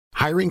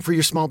Hiring for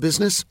your small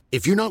business?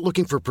 If you're not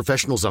looking for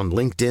professionals on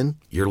LinkedIn,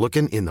 you're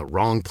looking in the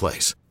wrong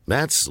place.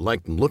 That's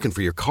like looking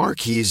for your car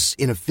keys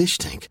in a fish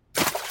tank.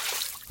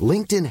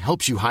 LinkedIn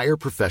helps you hire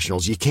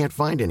professionals you can't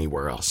find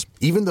anywhere else,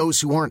 even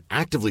those who aren't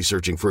actively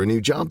searching for a new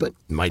job but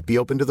might be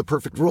open to the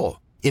perfect role.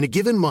 In a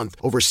given month,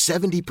 over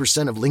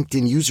 70% of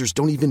LinkedIn users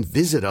don't even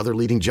visit other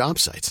leading job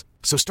sites.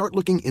 So start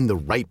looking in the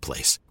right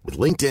place. With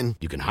LinkedIn,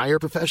 you can hire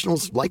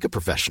professionals like a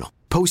professional.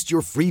 Post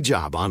your free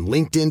job on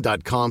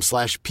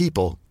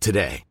linkedin.com/people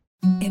today.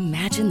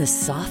 Imagine the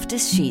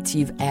softest sheets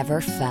you've ever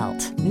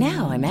felt.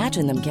 Now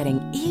imagine them getting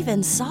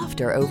even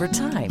softer over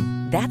time.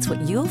 That's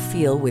what you'll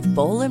feel with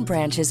Boll &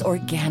 Branch's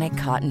organic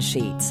cotton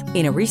sheets.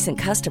 In a recent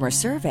customer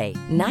survey,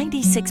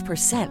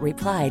 96%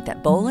 replied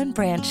that Boll &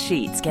 Branch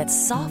sheets get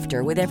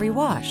softer with every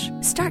wash.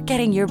 Start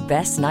getting your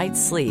best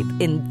night's sleep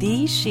in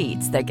these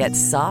sheets that get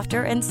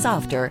softer and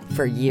softer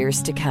for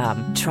years to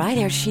come. Try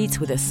their sheets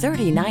with a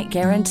 30-night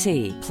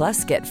guarantee.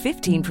 Plus, get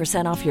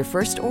 15% off your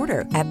first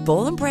order at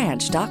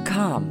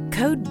bollandbranch.com.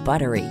 Code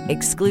BUTTERY.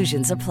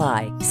 Exclusions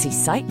apply. See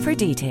site for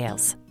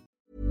details.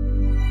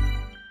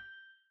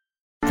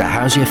 The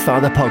How's Your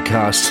Father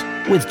podcast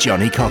with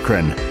Johnny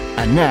Cochran.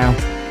 And now,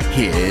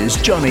 here's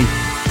Johnny.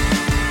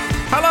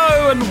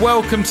 Hello and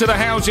welcome to the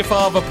How's Your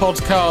Father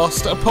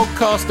podcast, a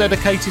podcast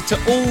dedicated to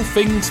all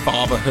things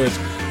fatherhood.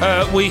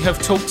 We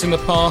have talked in the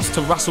past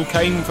to Russell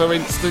Kane, for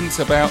instance,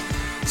 about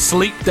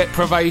sleep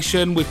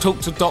deprivation. We've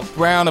talked to Doc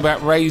Brown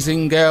about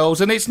raising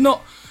girls, and it's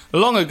not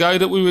long ago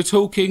that we were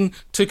talking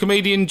to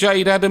comedian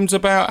Jade Adams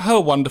about her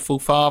wonderful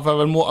father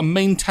and what a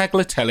mean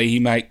tagliatelle he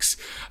makes.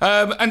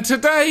 And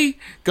today,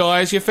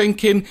 guys, you're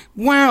thinking,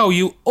 wow,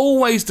 you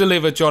always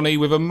deliver, Johnny,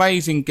 with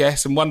amazing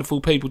guests and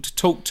wonderful people to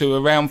talk to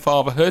around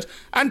fatherhood.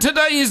 And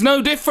today is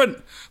no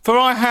different, for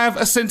I have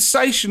a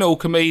sensational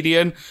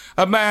comedian,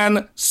 a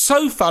man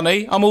so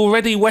funny, I'm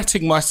already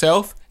wetting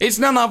myself. It's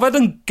none other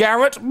than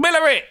Garrett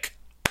Millerick.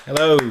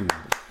 Hello.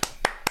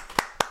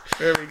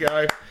 There we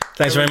go.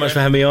 Thanks very much for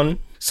having me on.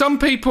 Some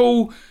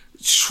people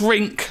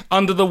shrink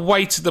under the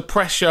weight of the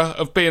pressure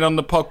of being on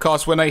the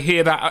podcast when they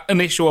hear that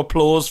initial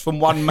applause from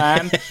one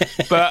man.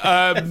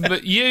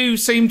 but you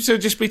seem to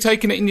just be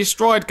taking it in your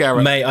stride,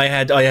 Garrett. Mate, I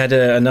had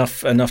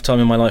enough time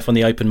in my life on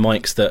the open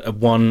mics that a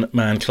one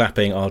man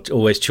clapping, I'll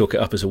always chalk it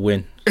up as a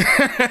win.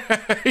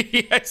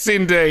 Yes,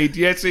 indeed.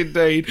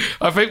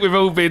 I think we've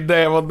all been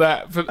there on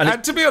that.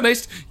 And to be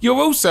honest, you're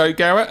also,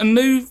 Garrett, a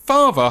new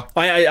father.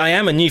 I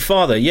am a new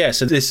father, yeah,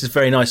 so this is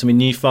very nice. I mean,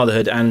 new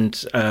fatherhood and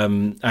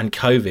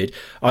COVID,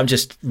 I'm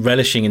just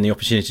relishing in the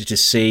opportunity to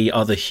see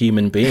other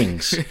human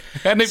beings.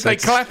 And if they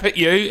clap at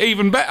you,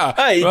 even better.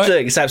 Hey, right?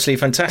 Look, it's absolutely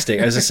fantastic.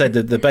 As I said,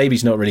 the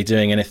baby's not really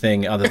doing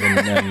anything other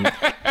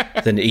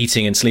than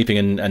eating and sleeping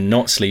and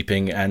not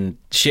sleeping and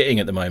shitting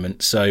at the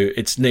moment. So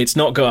it's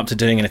not got up to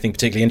doing anything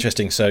particularly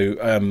interesting.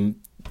 So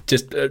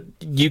just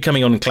you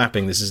coming on and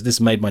clapping, this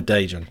made my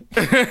day, John.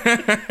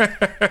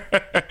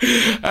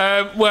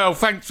 Well,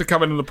 thanks for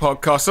coming on the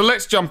podcast. So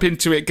let's jump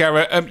into it,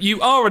 Garrett.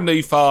 You are a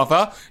new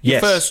father. Your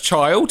Yes. first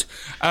child.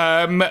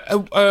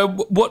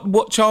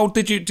 What child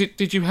did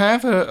you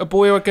have? A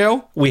boy or a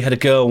girl? We had a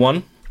girl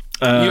one.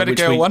 You had a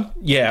girl one?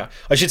 Yeah.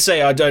 I should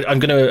say, I'm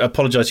going to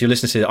apologise to your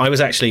listeners here. I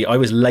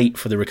was late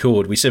for the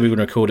record. We said we were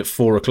going to record at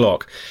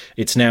 4:00.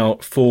 It's now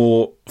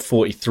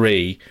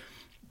 4:43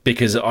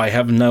 because I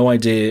have no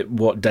idea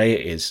what day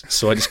it is.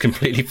 So I just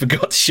completely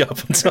forgot to show up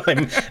on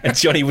time. And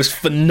Johnny was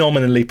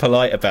phenomenally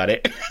polite about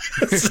it.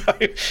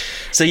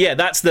 So yeah,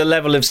 that's the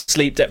level of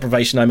sleep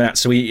deprivation I'm at.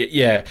 So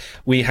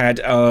we had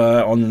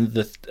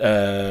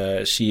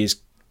she is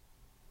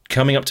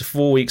coming up to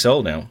 4 weeks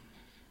old now.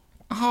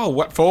 Oh,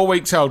 what, 4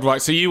 weeks old, right?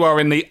 So you are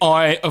in the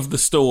eye of the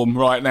storm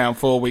right now,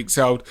 4 weeks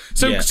old.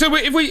 So, Yeah. so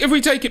if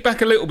we take it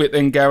back a little bit,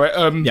 then, Garrett,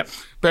 Yep.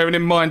 bearing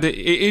in mind it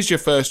is your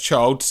first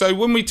child. So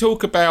when we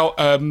talk about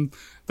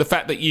the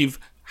fact that you've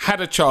had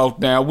a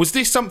child now, was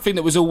this something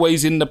that was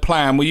always in the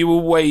plan? Were you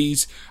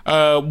always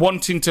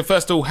wanting to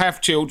first of all have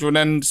children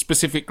and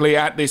specifically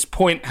at this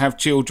point have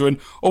children,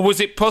 or was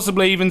it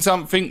possibly even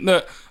something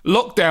that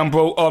lockdown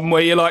brought on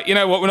where you're like, you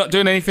know what, we're not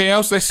doing anything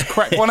else, let's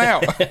crack one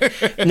out?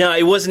 No,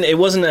 it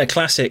wasn't a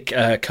classic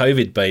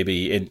COVID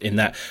baby in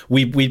that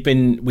we've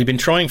been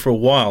trying for a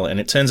while, and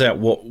it turns out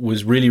what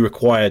was really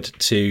required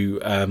to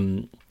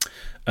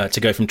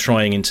go from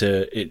trying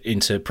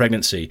into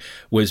pregnancy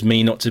was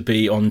me not to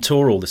be on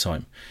tour all the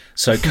time.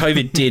 So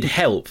COVID did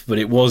help, but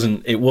it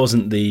wasn't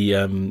the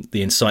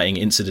inciting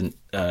incident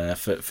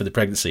for the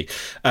pregnancy.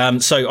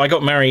 So I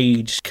got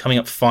married coming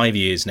up 5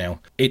 years now.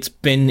 It's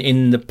been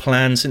in the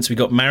plan since we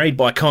got married,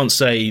 but I can't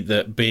say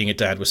that being a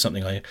dad was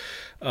something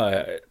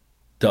that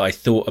I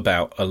thought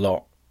about a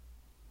lot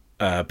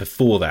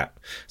before that.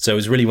 So it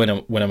was really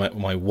when I met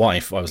my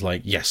wife, I was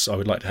like, yes, I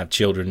would like to have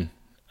children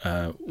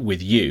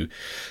with you,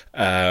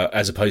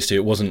 as opposed to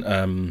it wasn't.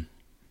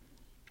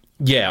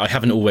 I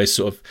haven't always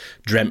sort of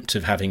dreamt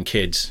of having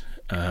kids.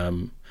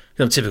 I'm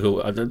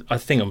typical. I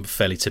think I'm a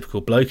fairly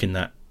typical bloke in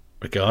that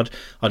regard.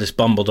 I just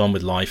bumbled on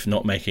with life,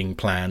 not making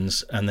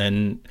plans, and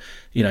then,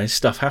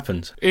 stuff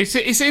happened. It's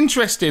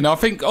interesting. I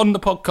think on the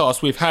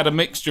podcast we've had a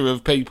mixture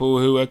of people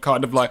who are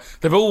kind of like,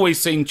 they've always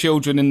seen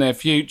children in their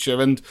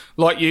future, and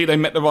like you, they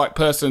met the right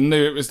person,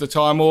 knew it was the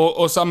time,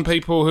 or some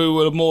people who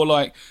were more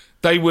like,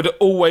 they would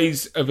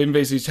always have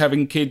envisaged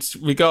having kids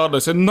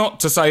regardless, and not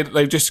to say that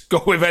they've just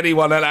got with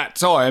anyone at that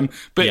time,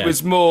 but It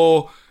was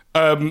more...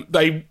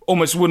 they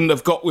almost wouldn't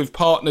have got with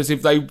partners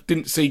if they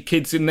didn't see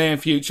kids in their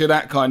future,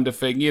 that kind of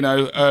thing,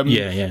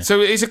 So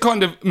it's a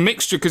kind of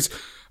mixture, because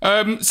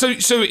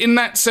so in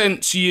that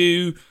sense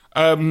you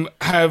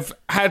have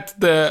had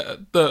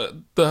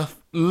the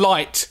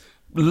light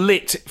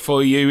lit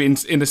for you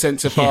in the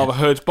sense of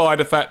fatherhood by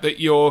the fact that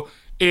you're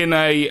in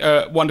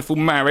a wonderful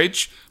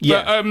marriage.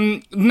 But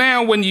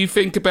now when you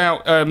think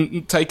about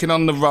taking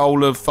on the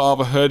role of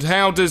fatherhood,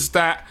 how does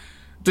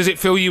it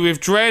fill you with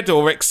dread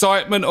or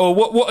excitement, or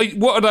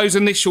what are those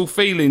initial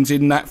feelings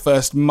in that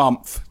first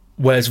month?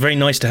 Well, it's very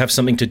nice to have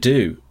something to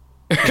do.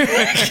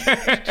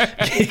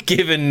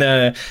 given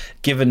the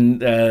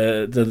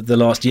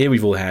last year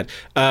we've all had.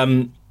 I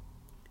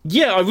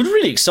was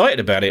really excited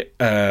about it.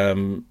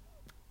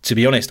 To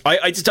be honest,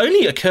 it's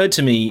only occurred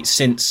to me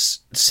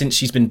since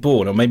she's been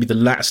born, or maybe the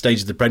latter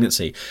stage of the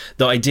pregnancy,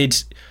 that I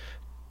did,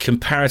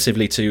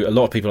 comparatively to a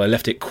lot of people, I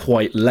left it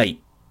quite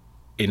late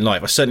in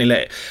life. I certainly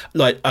let it,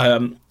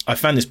 I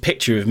found this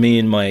picture of me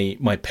and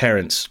my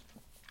parents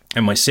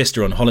and my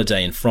sister on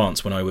holiday in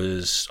France when I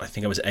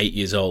think I was 8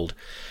 years old,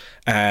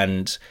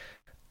 and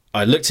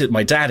I looked at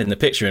my dad in the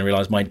picture and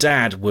realised my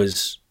dad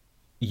was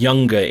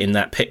younger in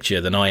that picture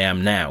than I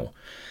am now.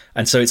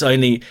 And so it's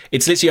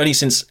literally only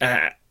since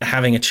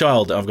having a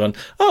child that I've gone,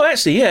 oh,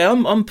 actually,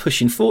 I'm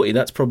pushing 40.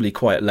 That's probably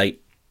quite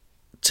late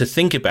to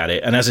think about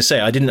it. And as I say,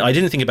 I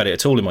didn't think about it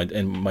at all in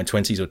my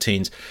 20s or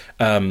teens.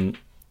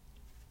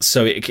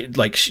 So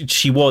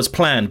she was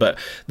planned, but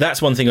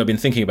that's one thing I've been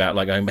thinking about.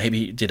 Like,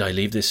 maybe did I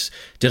leave this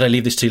too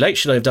late?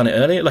 Should I have done it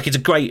earlier? Like,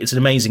 it's an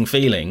amazing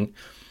feeling.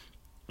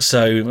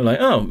 So like,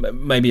 oh,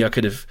 maybe I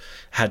could have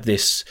had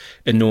this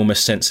enormous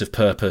sense of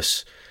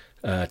purpose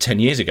 10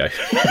 years ago.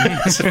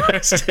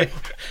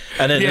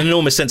 And an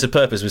enormous sense of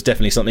purpose was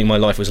definitely something my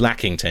life was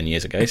lacking 10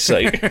 years ago. So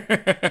do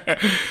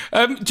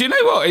you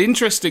know what,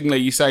 interestingly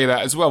you say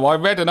that as well. I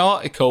read an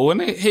article,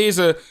 and here's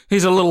a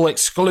little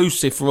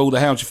exclusive for all the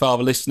How's Your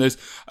Father listeners,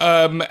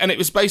 and it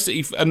was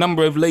basically a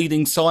number of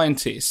leading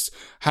scientists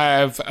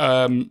have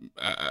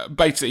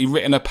basically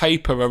written a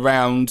paper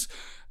around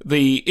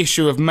the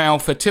issue of male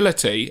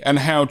fertility and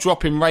how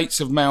dropping rates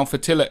of male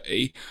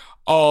fertility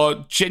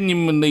are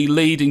genuinely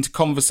leading to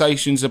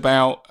conversations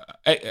about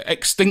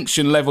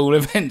extinction level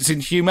events in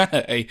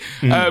humanity.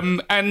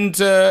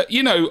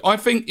 I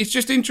think it's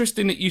just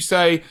interesting that you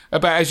say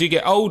about, as you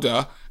get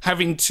older,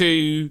 having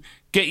to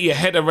get your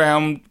head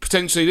around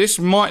potentially this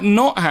might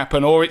not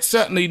happen, or it's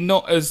certainly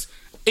not as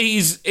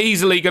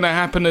easily going to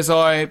happen as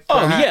I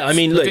I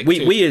mean, look,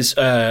 predicted. we as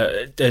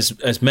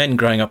men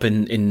growing up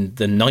in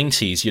the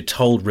 90s, you're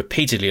told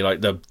repeatedly,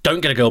 like,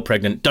 don't get a girl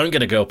pregnant,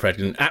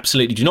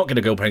 absolutely do not get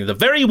a girl pregnant. The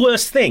very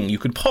worst thing you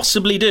could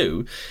possibly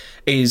do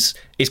is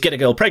get a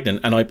girl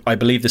pregnant. And I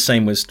believe the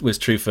same was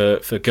true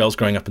for girls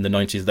growing up in the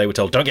 90s. They were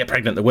told, don't get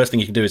pregnant, the worst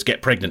thing you can do is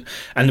get pregnant.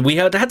 And we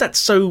had that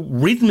so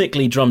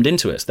rhythmically drummed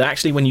into us that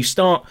actually when you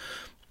start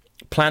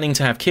planning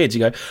to have kids, you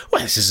go,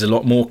 well, this is a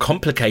lot more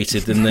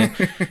complicated than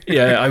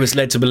I was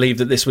led to believe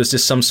that this was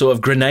just some sort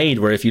of grenade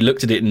where if you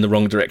looked at it in the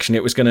wrong direction,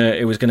 it was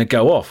gonna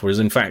go off. Whereas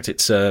in fact,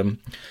 it's a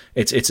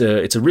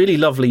really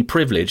lovely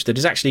privilege that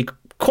is actually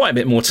quite a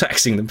bit more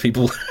taxing than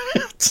people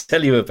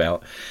tell you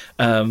about.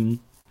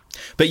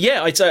 But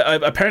yeah,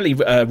 apparently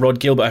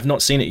Rod Gilbert, I've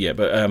not seen it yet,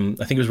 but I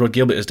think it was Rod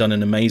Gilbert has done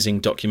an amazing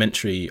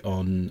documentary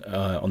on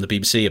the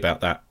BBC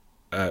about that.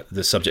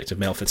 The subject of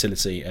male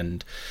fertility,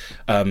 and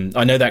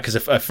I know that because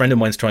a friend of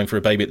mine's trying for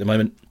a baby at the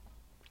moment,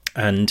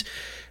 and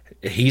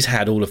he's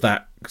had all of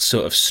that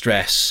sort of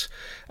stress,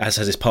 as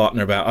has his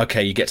partner, about,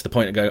 okay, you get to the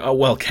point and go, oh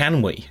well,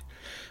 can we?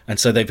 And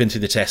so they've been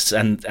through the tests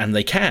and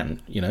they can,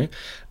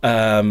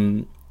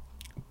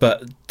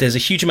 but there's a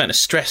huge amount of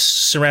stress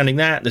surrounding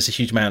that. There's a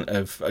huge amount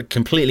of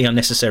completely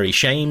unnecessary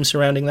shame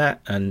surrounding that,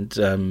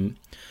 and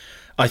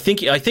I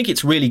think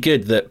it's really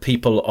good that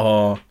people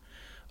are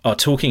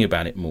talking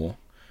about it more.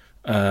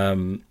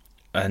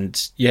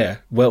 And yeah,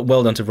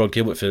 well done to Rod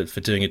Gilbert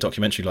for doing a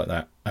documentary like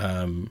that,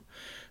 and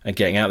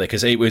getting out there,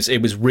 because it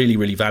was really,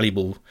 really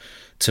valuable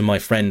to my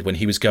friend when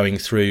he was going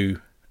through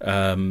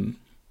the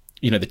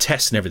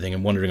tests and everything,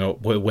 and wondering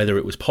whether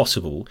it was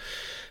possible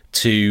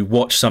to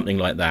watch something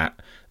like that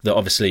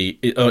obviously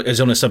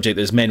is on a subject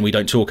that as men we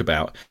don't talk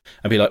about,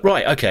 and be like,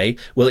 right, okay,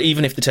 well,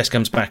 even if the test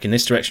comes back in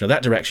this direction or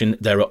that direction,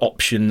 there are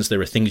options, there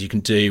are things you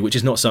can do, which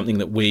is not something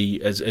that we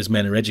as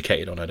men are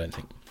educated on, I don't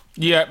think.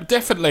 Yeah,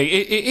 definitely.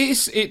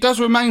 It does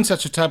remain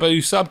such a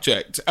taboo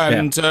subject,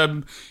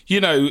 and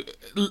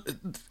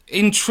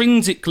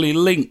intrinsically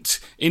linked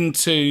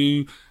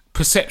into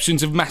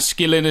perceptions of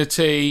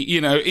masculinity,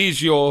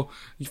 is your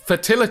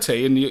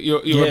fertility and your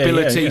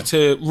ability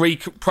to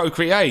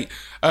procreate.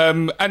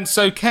 And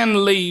so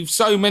can leave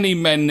so many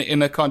men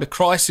in a kind of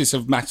crisis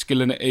of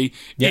masculinity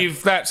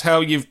if that's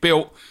how you've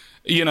built,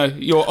 your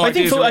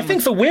ideas. I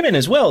think for women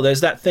as well, there's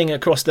that thing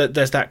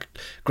there's that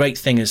great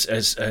thing as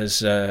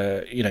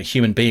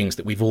human beings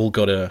that we've all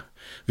got to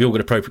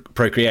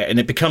procreate, and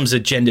it becomes a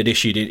gendered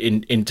issue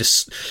in the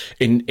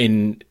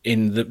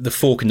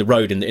fork in the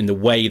road in the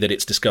way that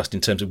it's discussed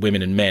in terms of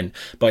women and men.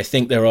 But I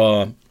think there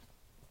are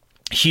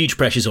huge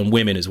pressures on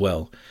women as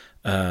well,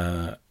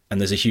 and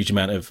there's a huge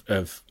amount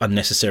of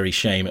unnecessary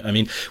shame. I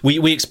mean,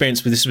 we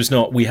experienced, but this was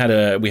not. We had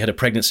a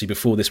pregnancy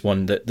before this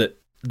one that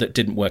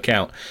didn't work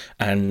out,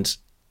 and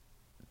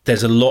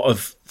there's a lot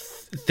of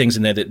things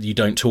in there that you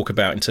don't talk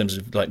about in terms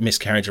of like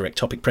miscarriage or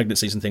ectopic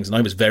pregnancies and things, and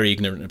I was very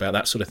ignorant about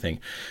that sort of thing,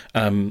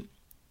 and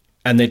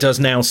there does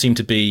now seem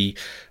to be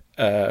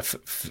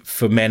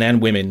for men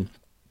and women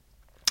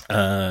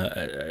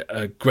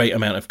a great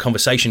amount of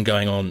conversation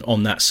going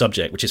on that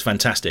subject, which is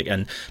fantastic,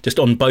 and just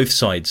on both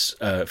sides,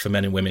 for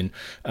men and women,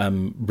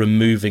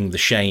 removing the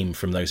shame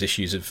from those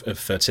issues of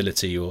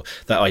fertility or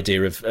that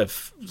idea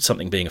of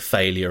something being a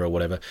failure or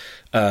whatever,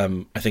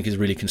 I think is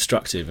really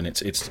constructive, and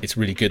it's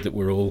really good that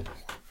we're all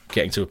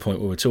getting to a point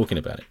where we're talking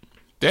about it.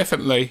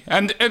 Definitely.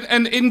 And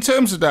in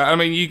terms of that, I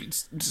mean, you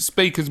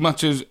speak as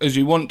much as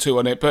you want to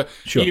on it, but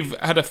sure. You've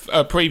had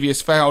a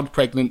previous failed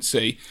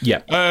pregnancy. Yeah.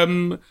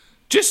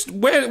 Just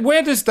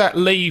where does that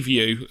leave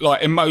you,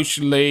 like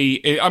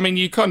emotionally? I mean,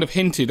 you kind of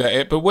hinted at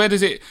it, but where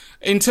does it,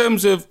 in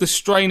terms of the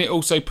strain it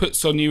also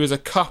puts on you as a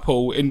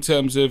couple, in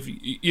terms of,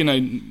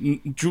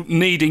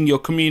 needing your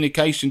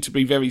communication to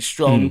be very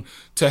strong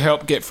to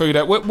help get through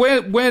that?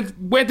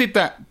 Where did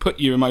that put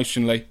you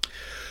emotionally?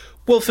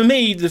 Well, for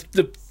me,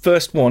 the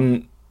first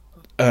one,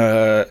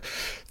 that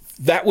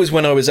was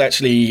when I was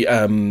actually...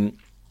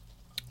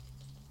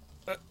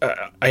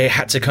 I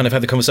had to kind of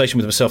have the conversation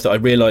with myself that I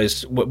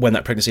realised when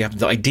that pregnancy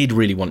happened that I did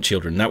really want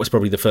children. That was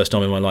probably the first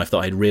time in my life that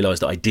I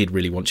realised that I did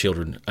really want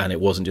children, and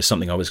it wasn't just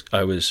something I was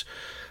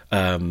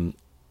kind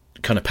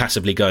of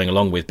passively going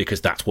along with because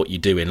that's what you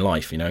do in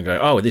life, and go,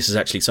 oh, this is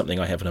actually something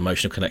I have an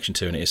emotional connection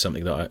to, and it is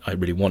something that I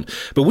really want.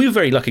 But we were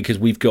very lucky because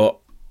we've got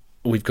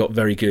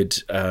very good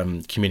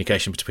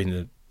communication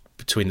between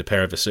the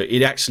pair of us. So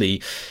it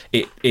actually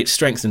it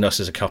strengthened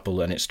us as a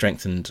couple, and it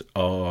strengthened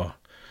our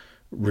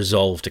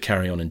resolve to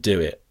carry on and do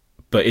it.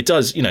 But it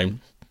does, the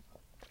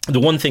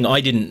one thing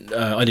I didn't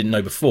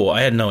know before,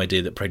 I had no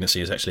idea that pregnancy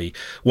is actually,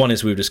 one,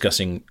 as we were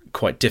discussing,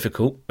 quite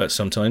difficult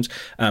sometimes,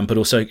 but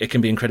also it can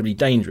be incredibly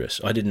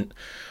dangerous.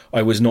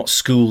 I was not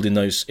schooled in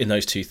those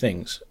two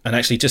things. And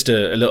actually just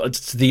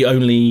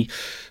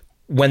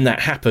when that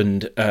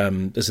happened,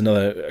 there's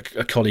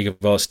a colleague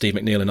of ours, Steve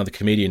McNeil, another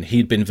comedian,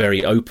 he'd been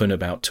very open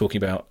about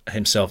talking about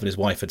himself and his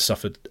wife had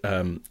suffered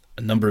a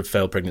number of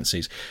failed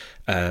pregnancies,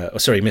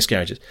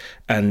 miscarriages,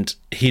 and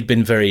he'd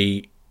been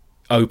very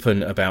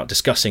open about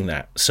discussing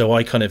that. So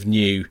I kind of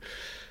knew,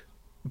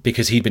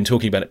 because he'd been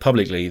talking about it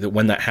publicly, that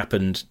when that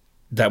happened,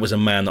 that was a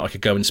man that I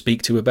could go and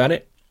speak to about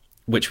it,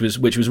 which was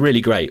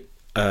really great.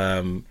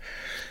 So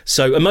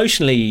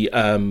emotionally,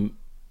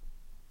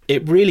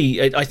 it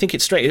really, I think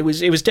it's straight. It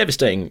was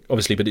devastating,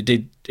 obviously, but it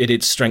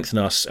did strengthen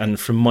us. And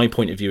from my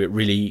point of view, it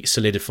really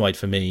solidified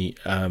for me,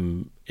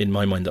 in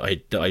my mind, that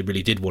I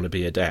really did want to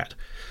be a dad,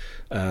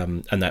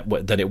 and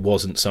that it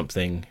wasn't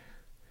something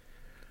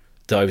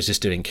that I was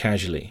just doing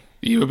casually.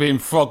 You were being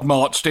frog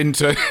marched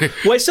into.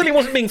 Well, it certainly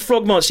wasn't being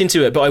frog marched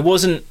into it, but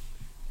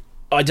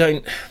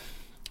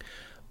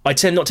I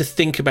tend not to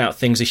think about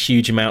things a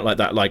huge amount like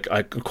that. Like,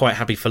 I'm quite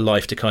happy for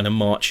life to kind of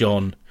march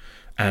on,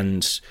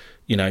 and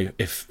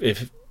if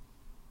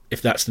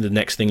that's the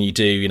next thing you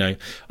do,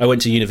 I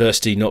went to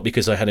university not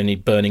because I had any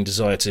burning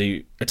desire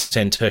to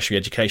attend tertiary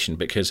education,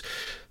 because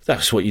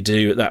that's what you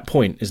do at that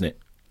point, isn't it?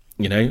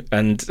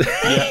 And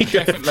yeah,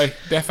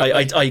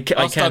 definitely.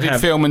 I studied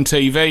film and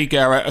TV,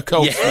 Garrett, of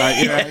course,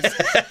 yeah.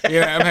 Mate.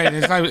 I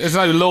mean, there's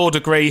no law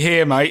degree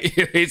here, mate.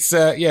 It's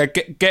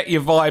get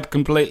your vibe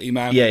completely,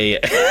 man. Yeah.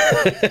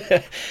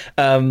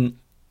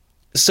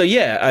 So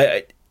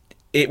yeah,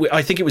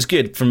 I think it was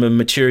good from a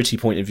maturity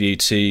point of view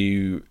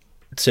to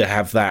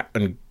have that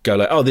and go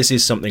like, oh, this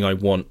is something I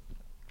want.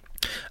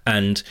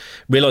 And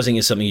realising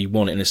it's something you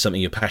want and it's something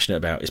you're passionate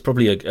about is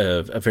probably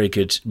a very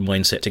good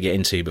mindset to get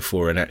into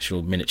before an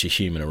actual miniature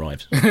human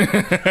arrives.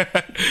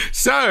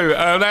 So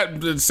that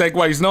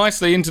segues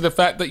nicely into the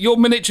fact that your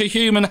miniature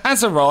human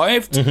has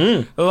arrived,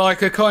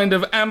 like a kind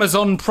of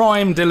Amazon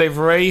Prime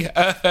delivery.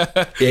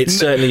 It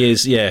certainly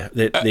is, yeah.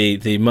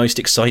 The most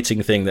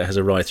exciting thing that has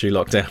arrived through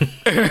lockdown.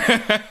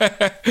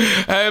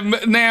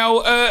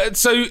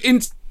 So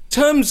in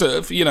terms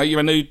of, you're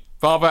a new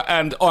father,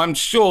 and I'm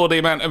sure the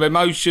amount of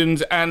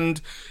emotions and,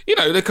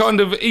 the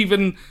kind of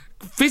even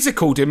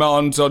physical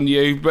demands on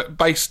you, but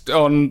based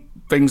on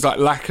things like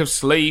lack of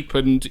sleep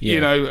and,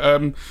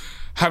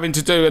 having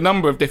to do a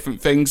number of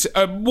different things.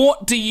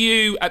 What do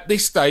you, at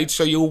this stage,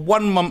 so you're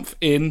 1 month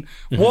in,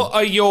 what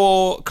are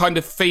your kind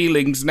of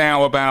feelings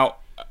now about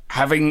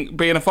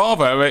being a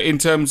father in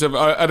terms of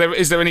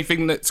is there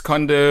anything that's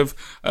kind of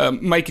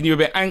making you a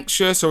bit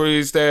anxious, or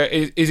is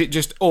it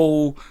just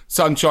all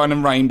sunshine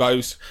and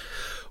rainbows?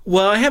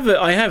 Well, I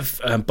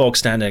have bog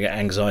standard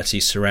anxiety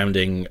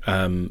surrounding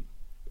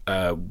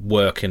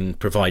work and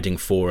providing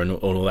for and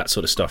all that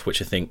sort of stuff,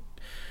 which I think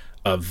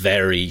are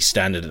very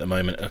standard at the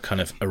moment, are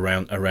kind of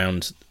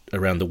around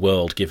the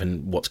world,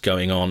 given what's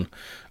going on.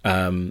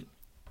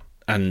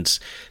 And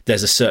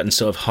there's a certain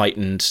sort of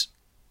heightened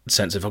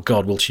sense of, oh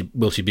God, will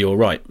she be all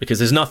right? Because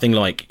there's nothing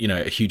like,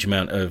 a huge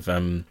amount of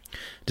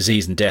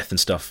disease and death and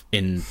stuff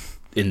in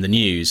the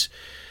news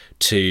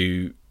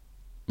to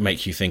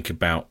make you think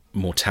about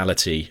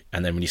mortality.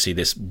 And then when you see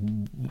this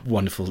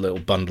wonderful little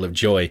bundle of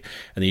joy,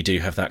 and you do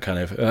have that kind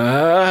of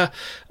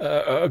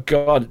oh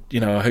God,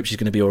 I hope she's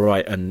going to be all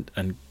right and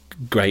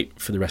great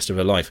for the rest of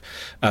her life.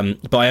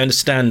 But I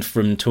understand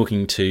from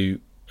talking to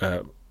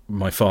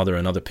my father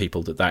and other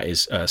people that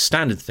is a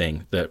standard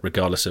thing, that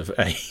regardless of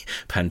a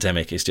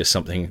pandemic, is just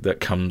something that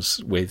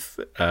comes with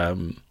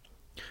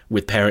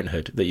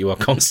parenthood, that you are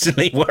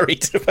constantly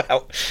worried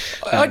about.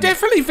 I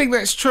definitely think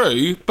that's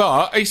true,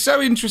 but it's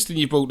so interesting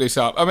you brought this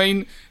up. I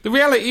mean, the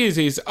reality is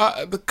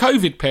the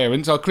COVID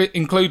parents, I'll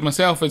include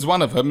myself as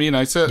one of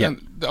them, so yeah.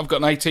 I've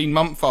got an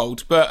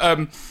 18-month-old,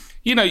 but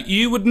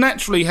you would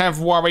naturally have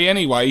worry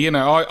anyway.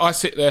 I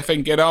sit there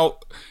thinking, oh,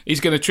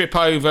 he's going to trip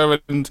over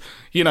and,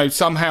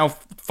 somehow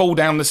fall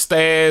down the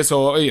stairs,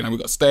 or, we've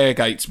got stair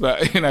gates,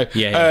 but,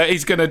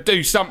 he's going to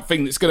do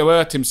something that's going to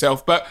hurt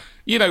himself. But,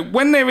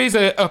 when there is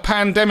a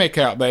pandemic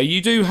out there,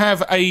 you do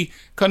have a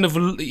kind of,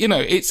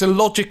 it's a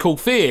logical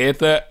fear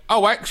that,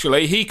 oh,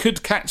 actually, he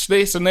could catch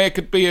this and there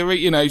could be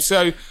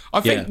so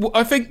I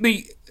think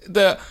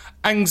the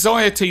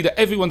anxiety that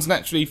everyone's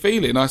naturally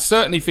feeling, I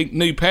certainly think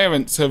new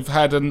parents have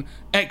had an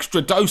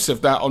extra dose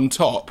of that on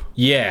top.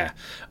 Yeah,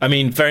 I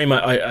mean, very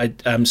much.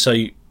 So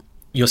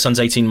your son's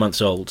 18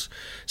 months old,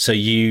 so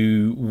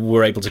you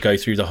were able to go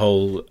through the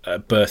whole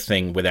birth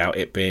thing without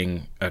it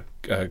being a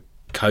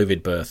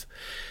COVID birth,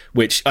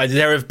 which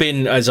there have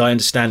been, as I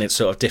understand it,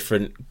 sort of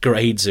different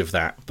grades of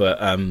that. But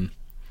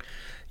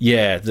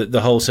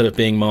the whole sort of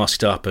being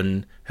masked up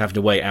and having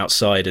to wait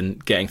outside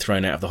and getting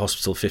thrown out of the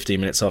hospital 15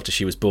 minutes after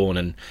she was born,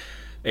 and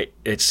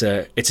it's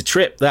a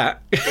trip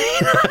that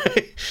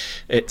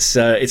it's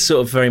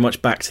sort of very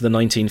much back to the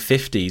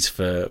 1950s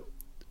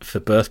for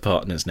birth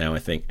partners now, I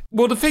think.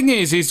 Well, the thing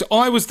is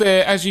I was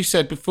there, as you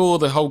said, before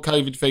the whole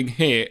COVID thing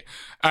hit,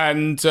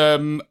 and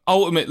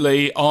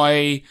ultimately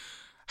I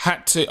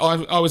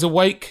was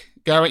awake,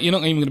 Garrett, you're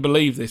not even going to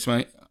believe this,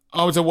 mate.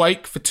 I was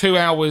awake for 2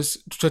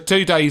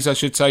 days, I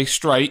should say,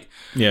 straight.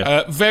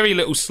 Yeah. Very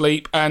little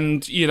sleep,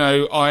 and,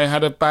 I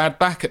had a bad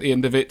back at the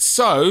end of it.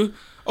 So,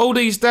 all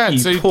these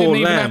dads who didn't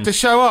even have to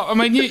show up. I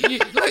mean, you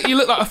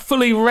look like a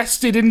fully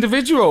rested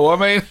individual. I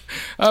mean...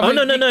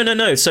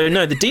 No. So,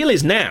 no, the deal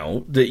is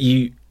now that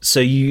you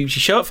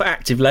show up for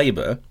active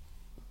labour.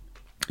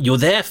 You're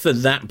there for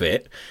that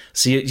bit,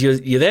 so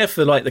you're there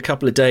for like the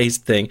couple of days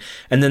thing,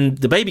 and then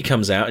the baby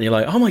comes out, and you're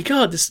like, oh my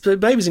God, this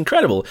baby's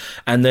incredible.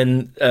 And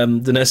then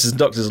the nurses and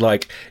doctors are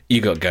like, you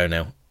got to go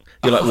now.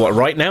 You're like, what,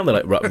 right now?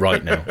 They're like,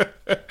 right now.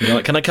 You're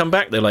like, can I come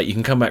back? They're like, you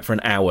can come back for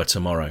an hour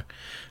tomorrow.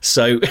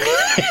 So,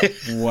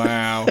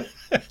 wow.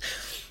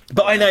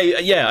 But I know,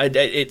 yeah,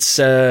 it's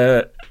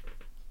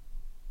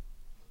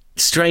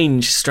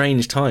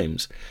strange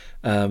times.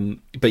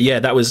 But yeah,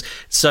 that was,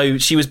 so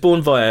she was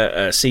born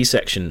via a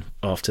C-section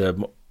after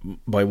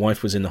my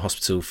wife was in the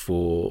hospital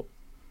for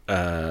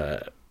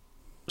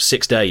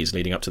 6 days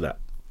leading up to that.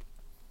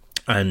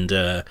 And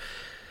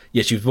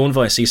she was born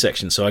via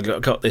C-section, so I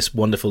got this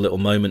wonderful little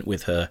moment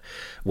with her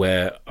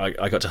where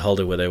I got to hold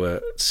her where they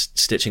were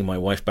stitching my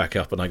wife back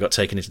up, and I got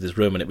taken into this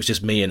room, and it was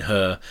just me and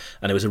her,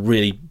 and it was a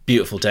really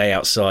beautiful day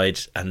outside,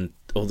 and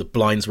all the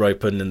blinds were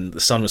open and the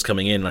sun was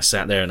coming in, and I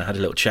sat there and I had a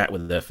little chat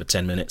with her for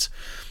 10 minutes.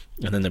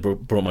 And then they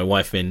brought my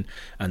wife in,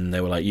 and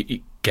they were like, you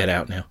get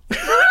out now.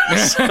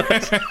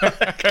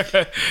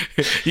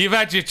 You've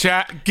had your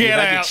chat, get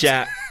out. Your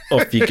chat,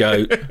 off you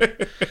go.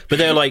 But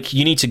they're like,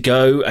 you need to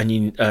go, and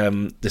you.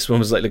 This one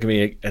was like looking at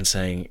me and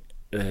saying,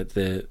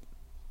 the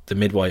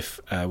midwife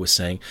was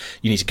saying,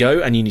 you need to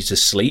go and you need to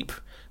sleep,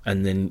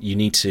 and then you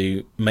need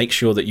to make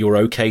sure that you're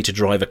okay to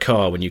drive a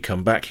car when you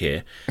come back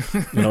here.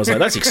 And I was like,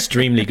 that's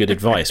extremely good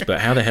advice,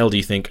 but how the hell do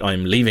you think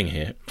I'm leaving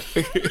here?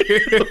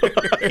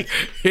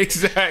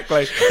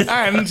 Exactly.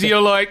 And you're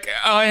like,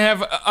 I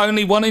have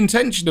only one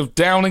intention of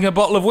downing a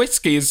bottle of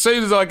whiskey as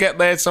soon as I get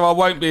there, so I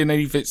won't be in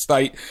any fit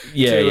state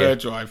to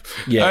drive.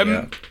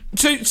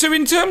 So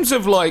in terms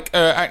of like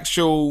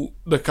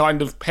the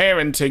kind of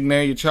parenting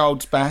there, your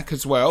child's back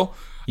as well.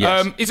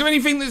 Yes. Is there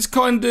anything that's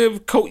kind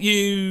of caught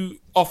you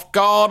off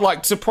guard,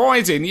 like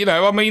surprising?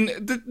 I mean,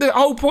 the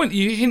whole point,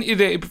 you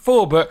hinted at it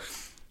before, but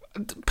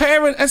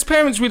as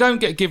parents, we don't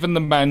get given the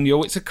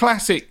manual. It's a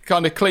classic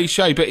kind of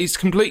cliche, but it's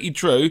completely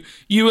true.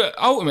 You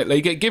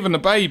ultimately get given a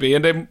baby,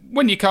 and then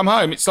when you come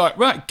home, it's like,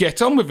 right,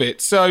 get on with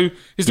it. So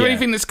is there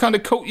anything that's kind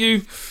of caught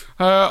you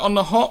on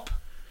the hop?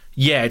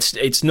 Yeah,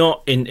 it's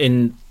not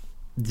in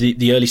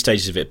the early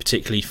stages of it,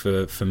 particularly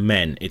for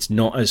men, it's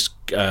not as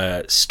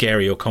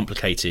scary or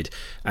complicated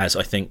as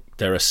I think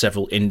there are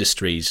several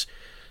industries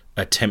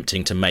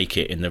attempting to make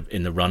it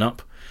in the run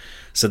up.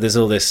 So there's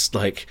all this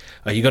like,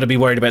 oh, you got to be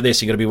worried about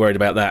this, you got to be worried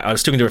about that. I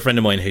was talking to a friend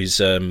of mine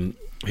who's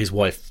his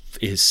wife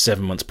is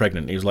 7 months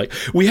pregnant. He was like,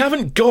 we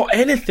haven't got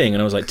anything,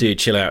 and I was like, dude,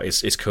 chill out,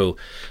 it's cool.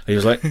 And he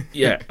was like,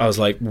 yeah. I was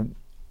like,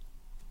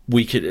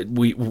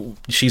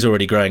 she's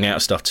already growing out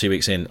of stuff 2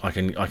 weeks in. I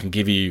can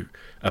give you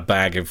a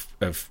bag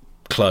of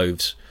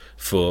clothes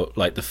for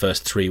like the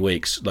first 3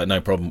 weeks, like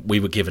no problem. We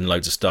were given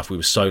loads of stuff. We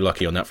were so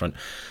lucky on that front.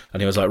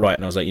 And he was like, right.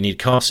 And I was like, you need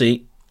a car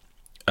seat,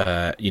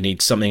 you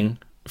need something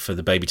for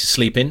the baby to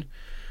sleep in,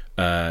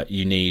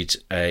 you need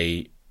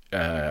a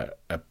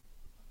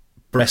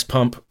breast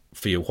pump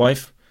for your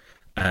wife,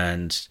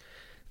 and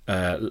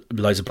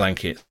loads of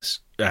blankets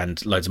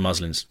and loads of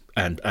muslins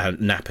and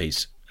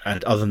nappies.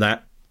 And other than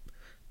that,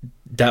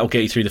 that'll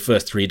get you through the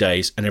first 3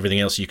 days, and everything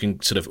else you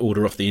can sort of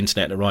order off the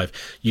internet and arrive.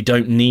 You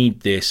don't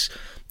need this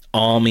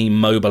army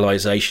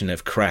mobilization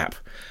of crap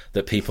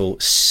that people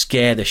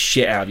scare the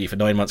shit out of you for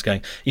 9 months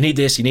going, you need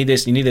this, you need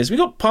this, you need this. We've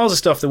got piles of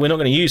stuff that we're not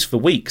going to use for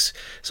weeks.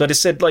 So I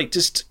just said, like,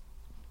 just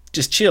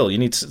chill. You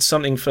need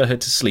something for her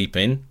to sleep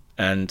in,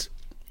 and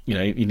you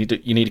know, you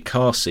need a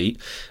car seat,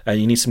 and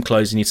you need some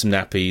clothes, you need some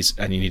nappies,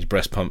 and you need a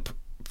breast pump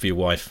for your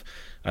wife,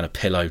 and a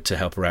pillow to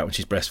help her out when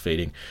she's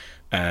breastfeeding.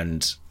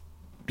 And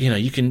you know,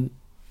 you can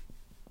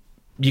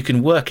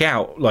work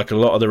out like a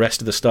lot of the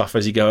rest of the stuff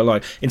as you go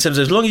along. In terms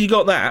of, as long as you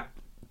got that,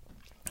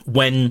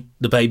 when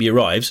the baby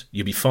arrives,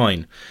 you'll be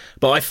fine.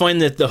 But I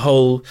find that the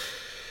whole,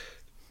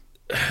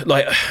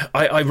 like,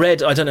 I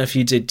read, I don't know if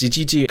you did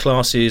you do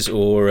classes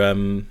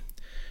or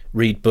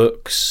read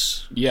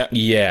books?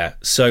 Yeah.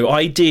 So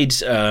I did,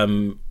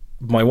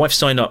 my wife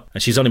signed up,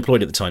 and she's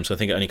unemployed at the time, so I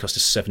think it only cost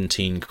us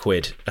 17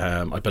 quid.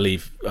 I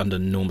believe under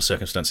normal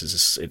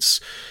circumstances it's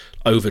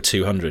over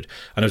 200,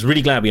 and I was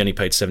really glad we only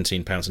paid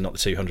 £17 and not the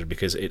 200,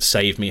 because it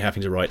saved me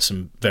having to write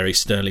some very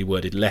sternly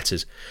worded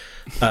letters,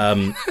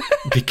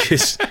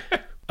 because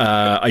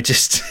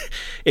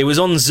it was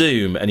on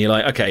Zoom, and you're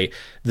like, okay,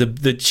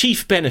 the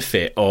chief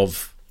benefit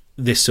of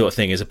this sort of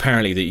thing is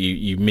apparently that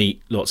you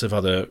meet lots of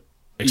other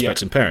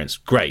expectant parents.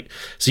 Great.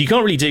 So you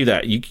can't really do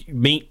that. You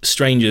meet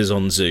strangers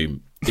on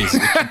Zoom is a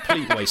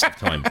complete waste of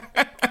time.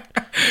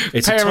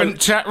 It's parent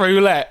chat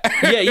roulette.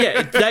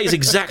 Yeah, that is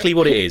exactly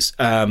what it is.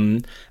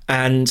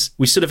 And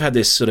we sort of had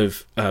this sort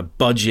of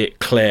budget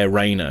Claire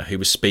Rayner, who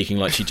was speaking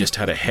like she just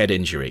had a head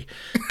injury,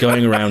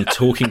 going around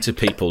talking to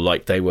people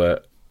like they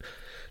were,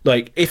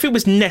 like, if it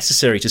was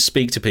necessary to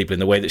speak to people in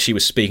the way that she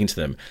was speaking to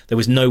them, there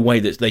was no way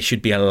that they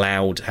should be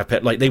allowed to have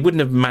like, they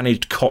wouldn't have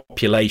managed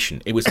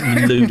copulation. It was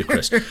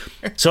ludicrous.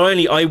 So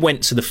I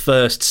went to the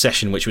first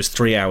session, which was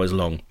 3 hours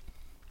long,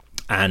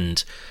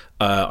 and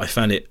I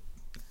found it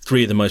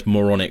 3 of the most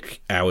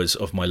moronic hours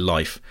of my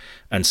life,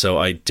 and so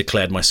I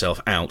declared myself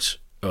out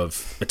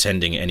of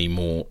attending any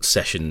more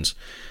sessions.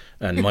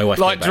 And my wife,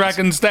 like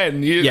Dragon's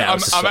Den,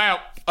 I'm out.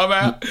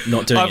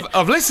 Not doing it.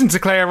 I've listened to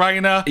Claire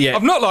Rayner. Yeah.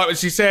 I've not liked what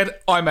she said.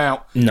 I'm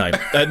out. No.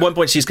 At one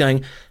point, she's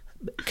going,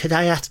 "Could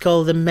I ask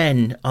all the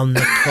men on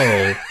the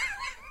call?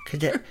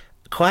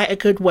 Quite a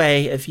good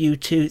way of you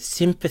to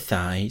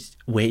sympathise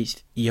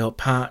with your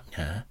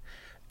partner,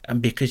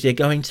 and because they're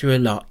going through a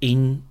lot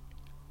in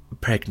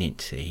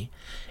pregnancy,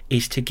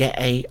 is to get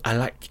I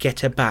like to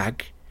get a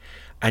bag,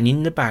 and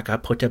in the bag I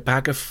put a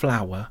bag of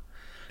flour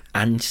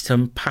and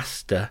some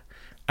pasta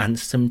and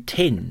some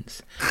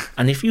tins,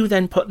 and if you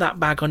then put that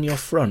bag on your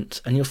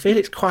front, and you'll feel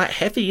it's quite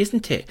heavy,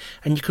 isn't it,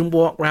 and you can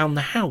walk around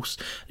the house."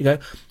 You go,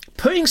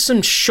 putting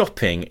some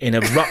shopping in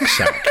a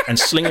rucksack and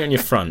slinging it on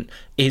your front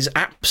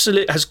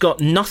has got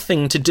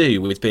nothing to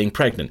do with being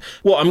pregnant.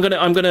 Well, I'm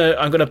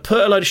gonna put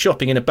a load of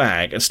shopping in a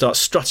bag and start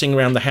strutting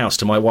around the house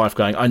to my wife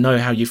going, "I know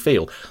how you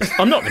feel."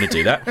 I'm not going to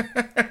do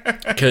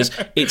that, because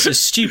it's as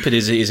stupid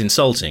as it is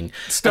insulting.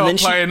 Start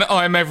playing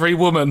I'm Every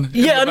Woman.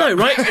 Yeah, I know,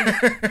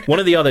 right? One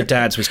of the other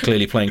dads was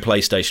clearly playing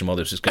PlayStation while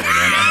this was going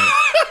on. And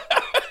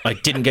I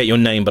didn't get your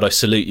name, but I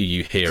salute you,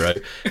 you hero.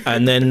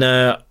 And then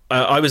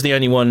I was the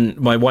only one.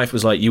 My wife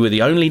was like, "You were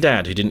the only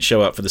dad who didn't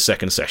show up for the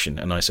second session."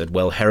 And I said,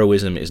 "Well,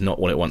 heroism is not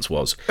what it once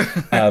was."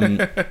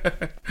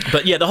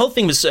 But yeah, the whole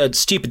thing was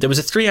stupid. There was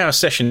a 3-hour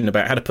session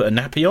about how to put a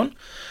nappy on.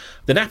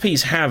 The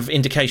nappies have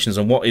indications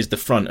on what is the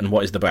front and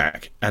what is the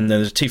back, and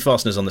there's 2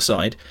 fasteners on the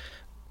side.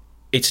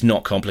 It's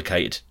not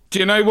complicated. Do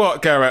you know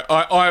what, Garrett?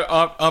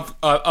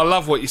 I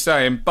love what you're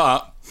saying,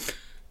 but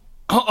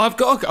I've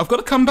got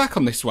to come back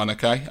on this one,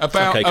 okay?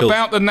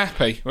 About the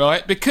nappy,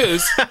 right?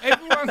 Because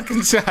everyone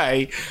can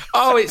say,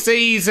 "Oh, it's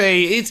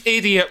easy, it's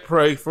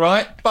idiot-proof,"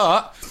 right?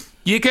 But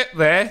you get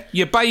there,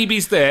 your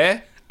baby's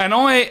there, and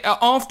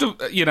after,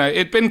 you know,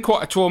 it'd been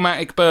quite a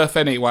traumatic birth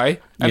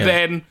anyway, and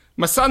then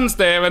my son's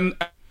there, and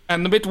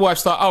the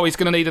midwife's like, "Oh, he's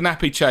going to need a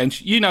nappy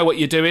change. You know what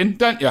you're doing,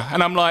 don't you?"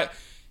 And I'm like,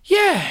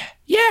 yeah,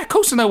 of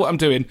course I know what I'm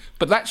doing.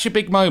 But that's your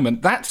big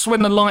moment. That's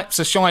when the lights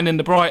are shining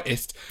the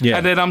brightest. Yeah.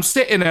 And then I'm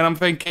sitting there and I'm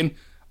thinking,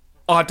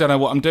 I don't know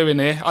what I'm doing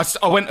here.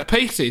 I went to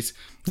pieces.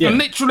 Yeah. And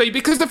literally,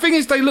 because the thing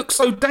is, they look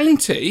so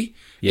dainty,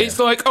 it's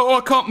like, oh,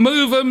 I can't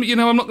move them,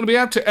 I'm not going to be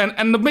able to.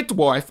 And the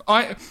midwife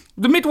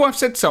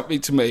said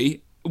something to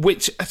me,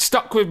 which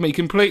stuck with me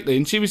completely.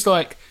 And she was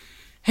like,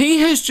 he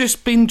has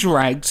just been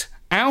dragged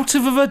out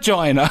of a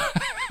vagina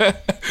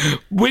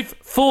with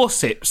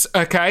forceps,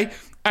 okay?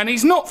 And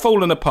he's not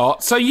fallen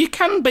apart, so you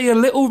can be a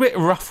little bit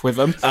rough with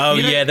them. Oh,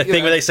 yeah, the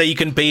thing where they say you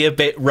can be a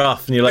bit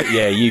rough, and you're like,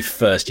 yeah, you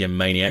first, you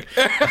maniac.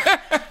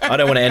 I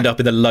don't want to end up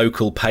in the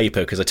local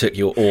paper because I took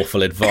your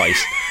awful advice.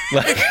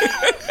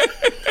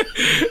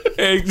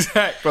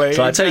 Exactly.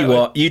 So I tell you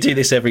what, you do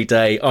this every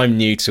day. I'm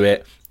new to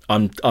it.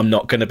 I'm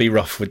not going to be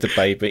rough with the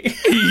baby.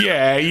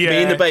 Yeah. Me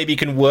and the baby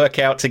can work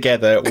out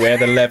together where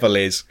the level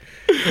is.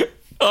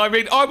 I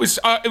mean,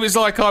 it was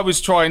like I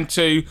was trying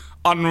to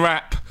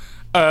unwrap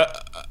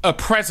a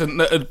present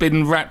that had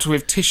been wrapped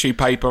with tissue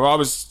paper. I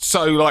was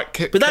so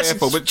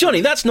careful. But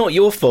Johnny, that's not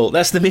your fault.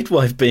 That's the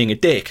midwife being a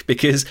dick.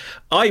 Because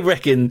I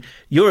reckon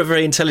you're a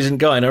very intelligent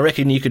guy, and I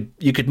reckon you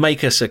could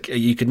make us a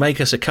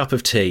cup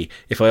of tea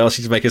if I asked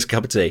you to make us a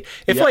cup of tea.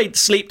 If I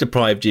sleep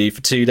deprived you for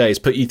 2 days,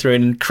 put you through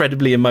an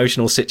incredibly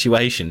emotional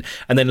situation,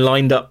 and then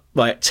lined up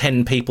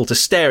 10 people to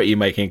stare at you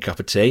making a cup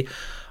of tea,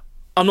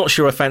 I'm not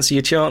sure I fancy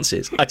your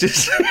chances. I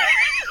just.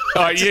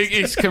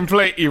 It's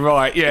completely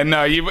right. Yeah,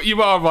 no,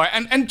 you are right.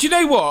 And do you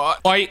know what?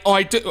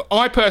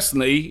 I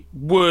personally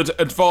would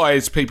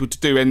advise people to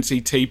do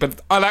NCT,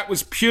 but that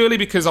was purely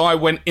because I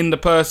went in the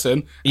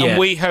person, and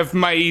we have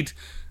made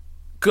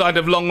kind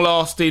of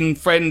long-lasting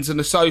friends and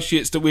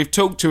associates that we've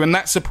talked to, and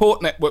that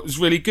support network was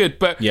really good.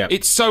 But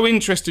it's so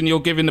interesting you're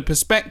giving the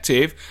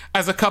perspective,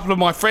 as a couple of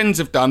my friends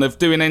have done, of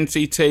doing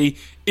NCT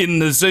in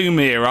the Zoom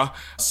era.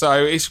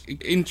 So it's an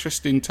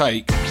interesting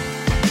take.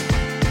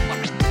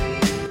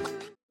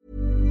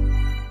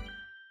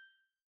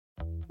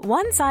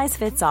 One size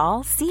fits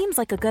all seems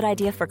like a good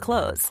idea for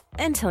clothes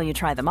until you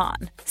try them on.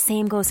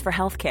 Same goes for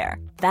healthcare.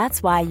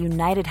 That's why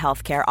United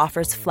Healthcare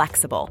offers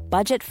flexible,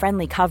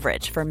 budget-friendly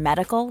coverage for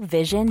medical,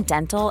 vision,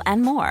 dental,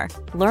 and more.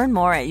 Learn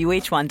more at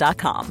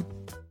uh1.com.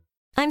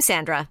 I'm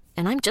Sandra,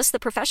 and I'm just the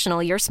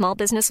professional your small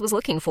business was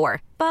looking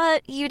for.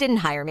 But you didn't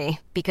hire me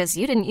because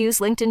you didn't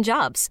use LinkedIn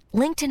Jobs.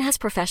 LinkedIn has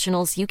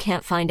professionals you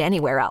can't find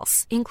anywhere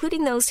else,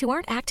 including those who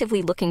aren't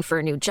actively looking for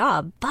a new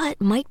job,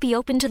 but might be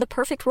open to the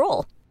perfect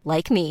role,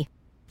 like me.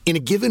 In a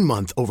given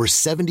month, over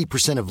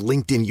 70% of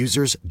LinkedIn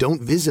users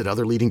don't visit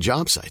other leading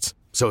job sites.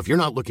 So if you're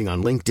not looking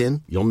on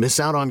LinkedIn, you'll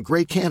miss out on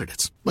great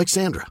candidates like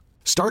Sandra.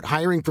 Start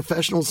hiring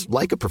professionals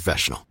like a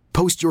professional.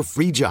 Post your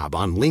free job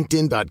on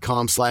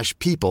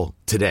linkedin.com/people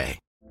today.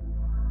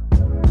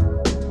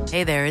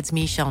 Hey there, it's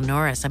Michelle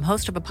Norris. I'm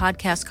host of a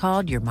podcast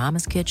called Your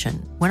Mama's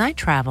Kitchen. When I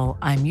travel,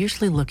 I'm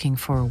usually looking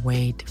for a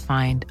way to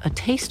find a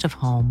taste of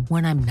home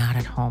when I'm not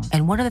at home.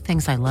 And one of the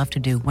things I love to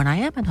do when I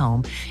am at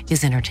home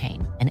is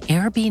entertain. And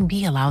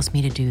Airbnb allows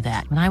me to do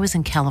that. When I was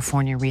in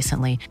California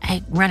recently,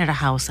 I rented a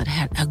house that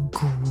had a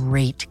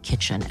great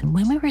kitchen. And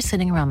when we were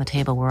sitting around the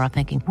table, we were all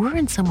thinking, we're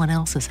in someone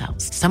else's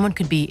house. Someone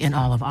could be in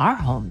all of our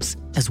homes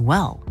as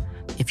well.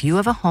 If you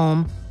have a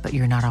home, but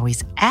you're not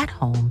always at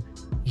home,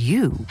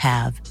 you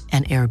have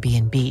an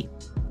Airbnb.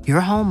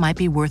 Your home might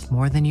be worth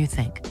more than you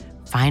think.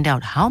 Find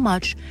out how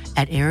much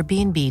at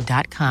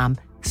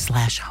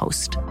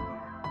airbnb.com/host.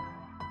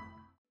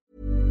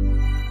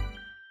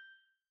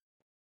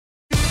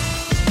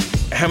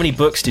 How many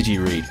books did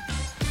you read?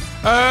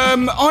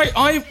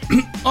 I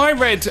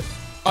read,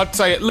 I'd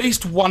say, at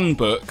least one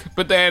book,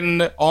 but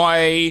then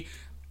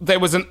there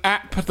was an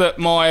app that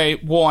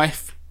my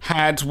wife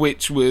had,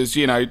 which was,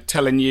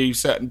 telling you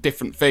certain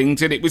different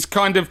things, and it was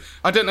kind of,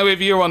 I don't know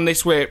if you're on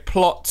this, where it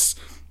plots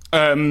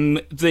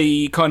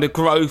the kind of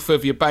growth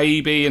of your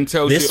baby and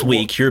tells this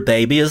week your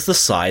baby is the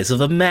size of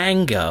a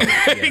mango.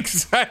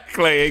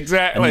 Exactly. And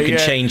you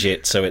can change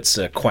it so it's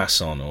a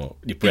croissant or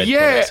your bread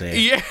products.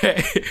 Yeah.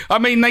 I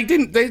mean,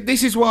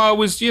 this is why I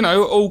was,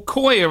 all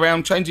coy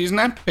around changing his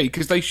nappy,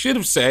 because they should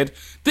have said,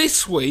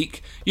 this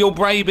week your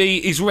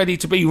baby is ready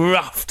to be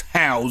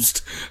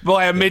housed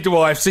by a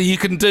midwife, so you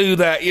can do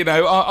that.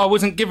 I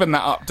wasn't given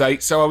that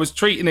update, so I was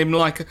treating him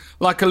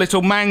like a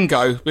little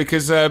mango,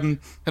 because and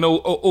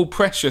all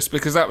precious,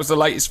 because that was the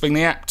latest thing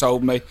the app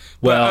told me.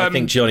 Well, I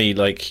think Johnny,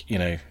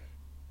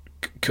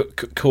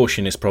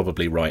 caution is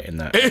probably right in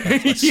that.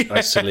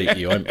 I salute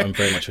you. I'm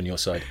very much on your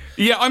side.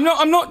 Yeah, I'm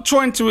not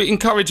trying to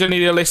encourage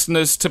any of the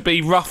listeners to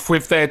be rough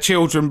with their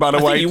children, by the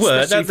way. I think you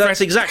were.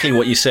 That's exactly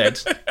what you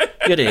said.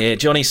 Good to hear.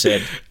 Johnny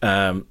said,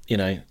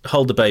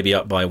 hold the baby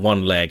up by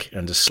one leg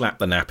and just slap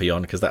the nappy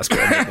on, because that's what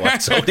a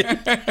midwife told him.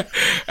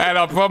 And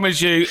I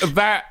promise you,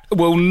 that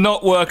will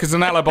not work as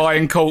an alibi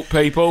in court,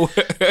 people.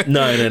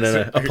 No.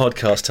 A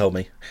podcast told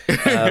me.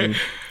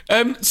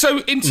 So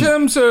in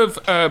terms of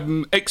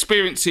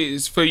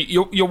experiences for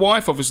your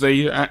wife,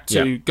 obviously you had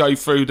to go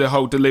through the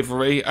whole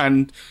delivery,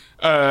 and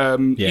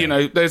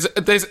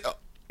there's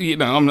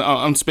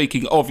I'm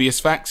speaking obvious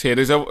facts here.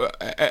 There's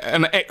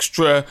an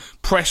extra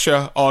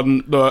pressure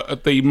on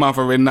the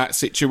mother in that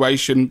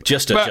situation.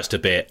 Just a bit. Just a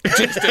bit.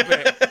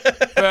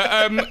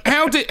 But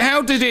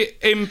how did it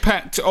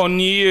impact on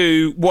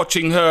you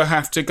watching her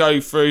have to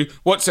go through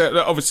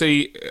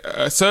obviously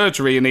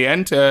surgery in the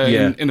end,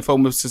 in the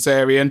form of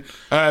cesarean?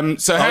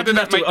 So how did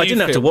that make you feel? I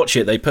didn't have to watch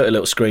it. They put a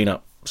little screen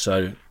up,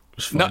 so.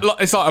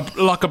 It's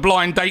like a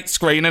blind date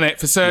screen, isn't it,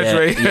 for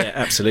surgery? Yeah,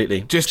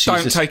 absolutely. Just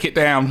don't take it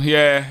down.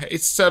 Yeah,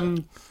 it's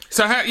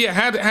So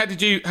how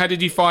did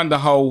you find the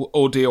whole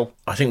ordeal?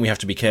 I think we have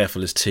to be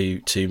careful as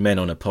two men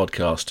on a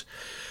podcast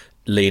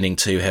leaning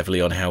too heavily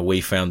on how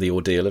we found the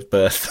ordeal of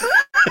birth.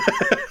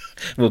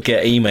 We'll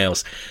get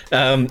emails.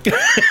 No.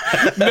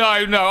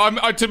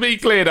 To be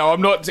clear, though,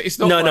 I'm not. It's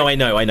not. No, I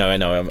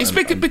know. It's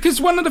because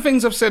one of the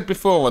things I've said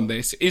before on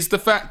this is the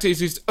fact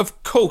is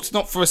of course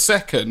not for a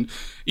second.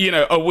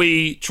 Are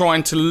we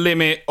trying to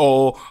limit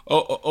or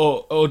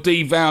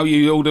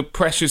devalue all the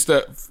pressures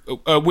that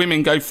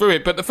women go through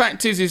it? But the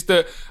fact is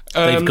that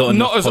they've got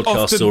not as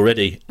podcasts often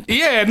already.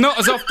 Yeah, not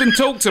as often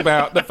talked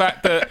about the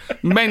fact that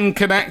men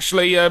can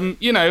actually,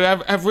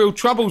 have real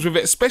troubles with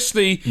it,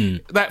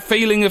 especially that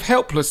feeling of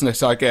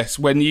helplessness. I guess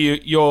when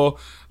you're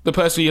the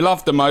person you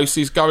love the most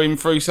is going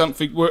through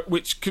something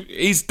which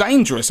is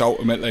dangerous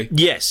ultimately.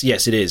 Yes,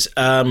 it is.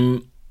 I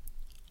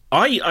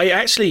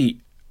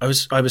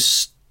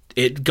was.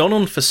 It'd gone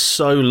on for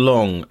so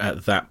long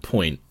at that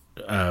point,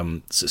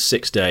 so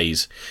 6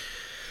 days.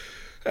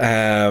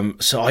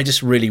 So I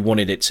just really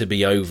wanted it to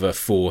be over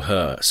for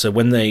her. So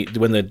when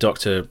the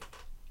doctor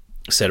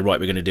said, right,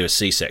 we're going to do a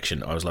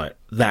C-section, I was like,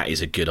 that is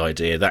a good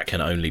idea. That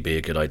can only be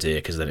a good idea,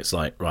 because then it's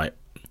like, right,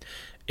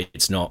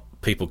 it's not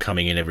people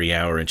coming in every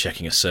hour and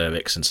checking a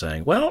cervix and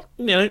saying, well,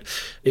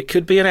 it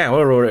could be an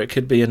hour or it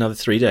could be another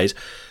 3 days.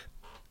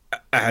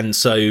 And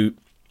so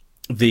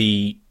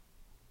the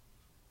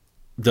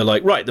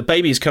like, right, the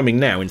baby's coming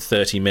now in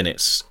 30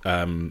 minutes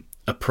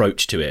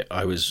approach to it,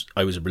 I was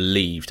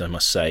relieved, I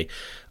must say.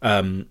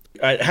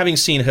 Having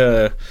seen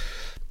her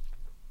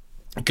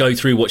go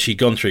through what she'd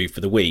gone through for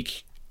the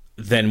week,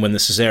 then when the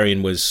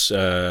cesarean was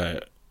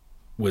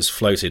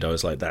floated, I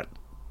was like, that.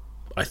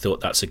 I thought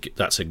that's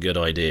a good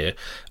idea,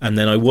 and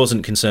then I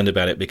wasn't concerned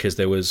about it because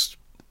there was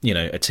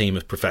a team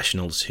of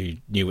professionals who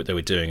knew what they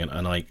were doing,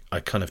 and I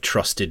kind of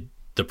trusted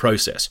the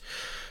process.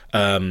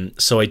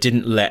 So I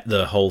didn't let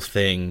the whole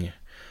thing.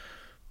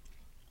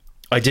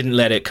 I didn't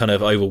let it kind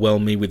of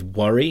overwhelm me with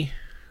worry.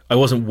 I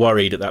wasn't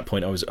worried at that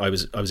point. I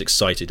was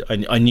excited.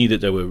 I knew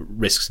that there were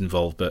risks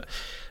involved, but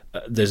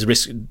there's a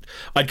risk.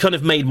 I'd kind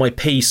of made my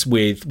peace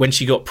with when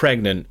she got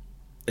pregnant.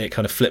 It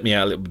kind of flipped me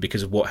out a little bit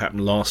because of what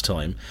happened last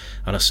time,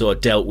 and I sort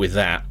of dealt with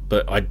that.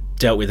 But I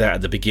dealt with that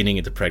at the beginning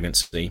of the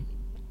pregnancy,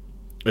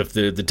 of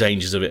the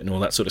dangers of it and all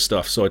that sort of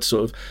stuff. So I'd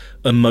sort of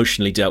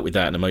emotionally dealt with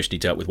that and emotionally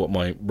dealt with what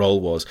my role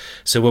was.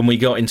 So when we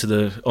got onto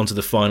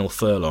the final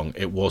furlong,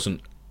 it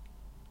wasn't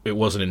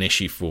an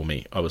issue for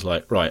me. I was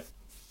like, right,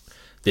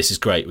 this is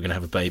great. We're going to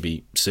have a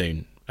baby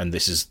soon, and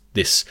this has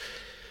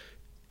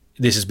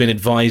been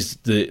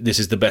advised that this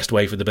is the best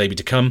way for the baby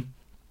to come,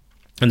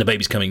 and the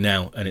baby's coming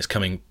now, and it's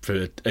coming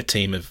for a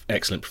team of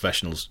excellent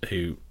professionals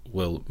who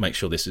will make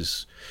sure this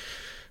is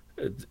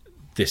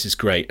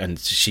great, and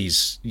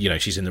she's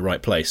in the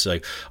right place. So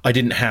I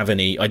didn't have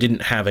any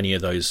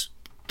of those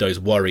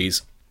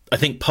worries. I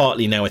think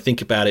partly now I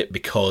think about it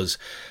because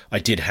I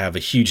did have a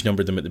huge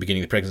number of them at the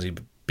beginning of the pregnancy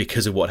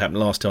because of what happened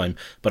last time,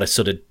 but I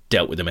sort of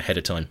dealt with them ahead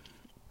of time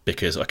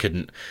because I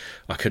couldn't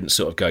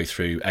sort of go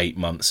through 8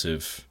 months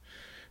of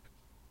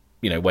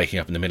waking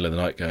up in the middle of the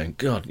night going,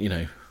 God,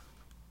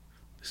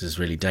 this is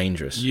really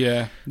dangerous.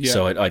 Yeah.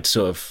 So I'd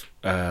sort of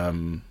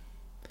I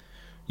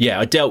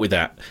dealt with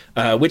that,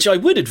 which I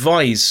would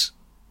advise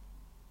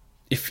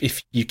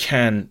if you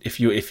can, if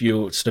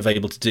you're sort of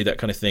able to do that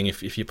kind of thing,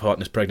 if your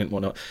partner's pregnant and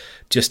whatnot,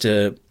 just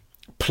to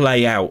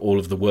play out all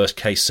of the worst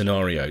case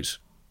scenarios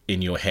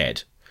in your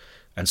head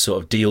and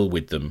sort of deal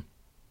with them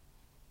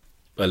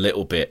a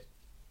little bit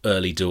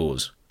early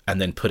doors and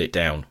then put it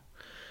down.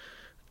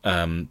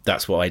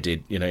 That's what I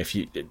did. I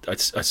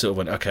sort of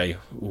went, okay,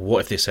 what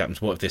if this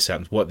happens? What if this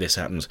happens? What if this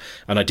happens?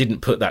 And I didn't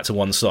put that to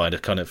one side. I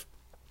kind of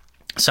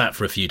sat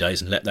for a few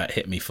days and let that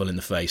hit me full in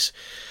the face.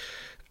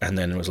 And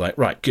then I was like,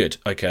 right, good,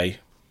 okay.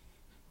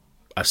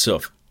 I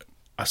sort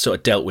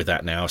of dealt with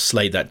that now. I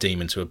slayed that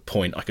demon to a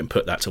point. I can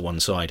put that to one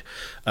side,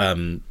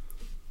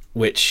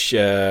 which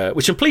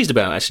I'm pleased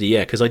about actually. Yeah,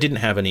 because I didn't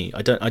have any.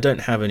 I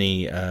don't have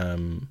any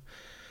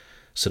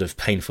sort of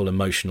painful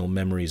emotional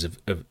memories of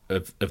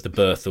the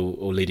birth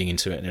or leading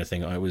into it and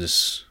everything. I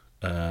was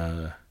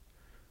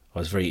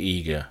very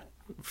eager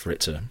for it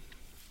to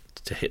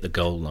hit the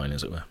goal line,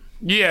 as it were.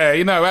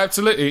 Yeah,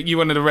 absolutely. You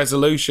wanted a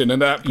resolution,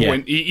 and at that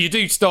point, you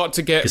do start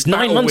to get. Because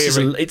 9 months is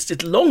a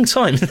long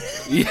time.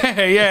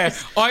 Yeah.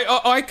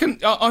 I think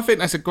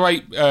that's a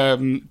great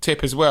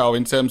tip as well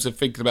in terms of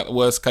thinking about the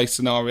worst case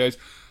scenarios.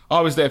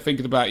 I was there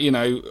thinking about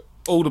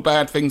all the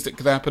bad things that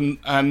could happen,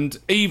 and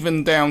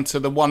even down to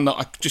the one that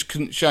I just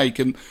couldn't shake.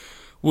 And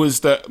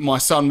was that my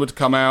son would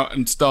come out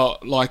and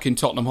start liking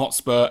Tottenham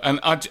Hotspur, and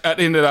at the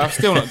end of the day, I've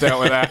still not dealt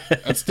with that.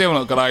 I've still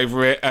not got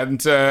over it,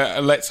 and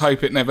let's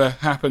hope it never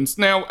happens.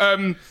 Now,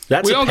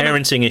 that's a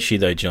parenting issue,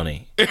 though,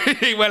 Johnny.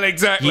 Well,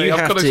 exactly.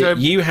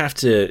 You have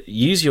to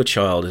use your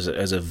child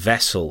as a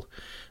vessel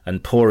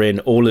and pour in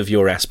all of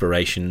your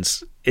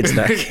aspirations into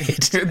that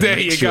kid. There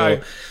you go.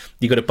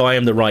 You got to buy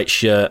him the right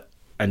shirt,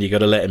 and you got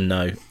to let him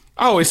know.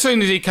 Oh, as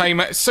soon as he came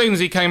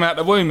out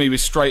the womb, he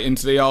was straight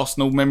into the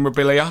Arsenal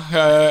memorabilia.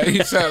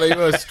 He certainly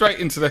was straight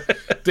into the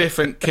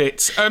different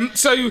kits.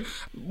 So,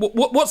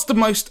 what's the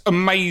most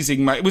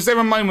amazing, mate? Was there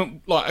a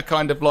moment like a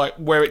kind of like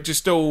where it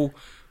just all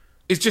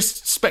is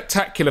just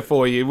spectacular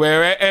for you,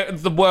 where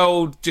the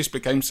world just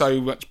became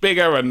so much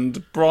bigger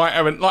and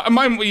brighter, and like a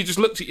moment where you just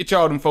looked at your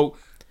child and thought,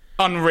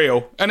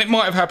 unreal? And it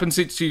might have happened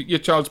since your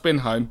child's been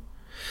home.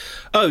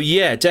 Oh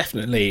yeah,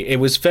 definitely. It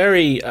was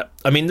very.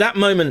 I mean, that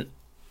moment.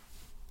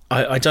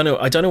 I don't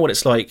know what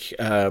it's like,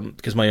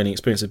 because my only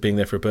experience of being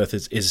there for a birth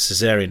is a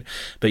cesarean.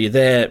 But you're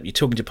there, you're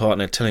talking to your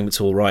partner, telling them it's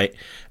all right,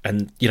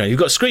 and you've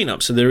got a screen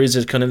up, so there's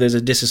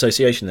a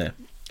disassociation there,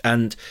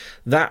 and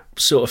that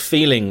sort of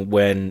feeling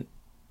when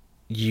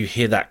you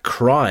hear that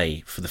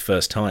cry for the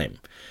first time,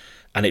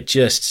 and it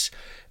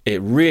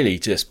really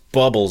just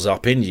bubbles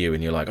up in you,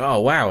 and you're like,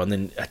 oh wow, and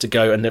then you had to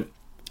go, and then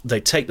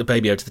they take the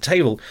baby over to the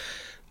table,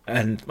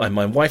 and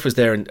my wife was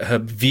there, and her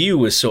view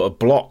was sort of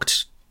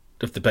blocked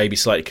of the baby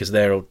slightly because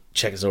they'll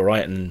check it's all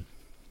right, and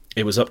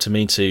it was up to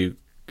me to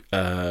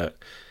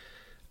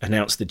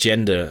announce the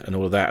gender and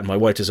all of that, and my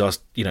wife just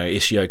asked,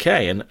 is she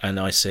okay? And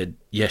I said,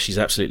 yes, she's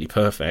absolutely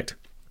perfect.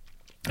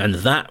 And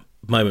that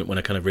moment when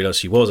I kind of realised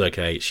she was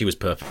okay, she was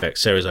perfect,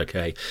 Sarah's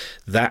okay,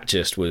 that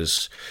just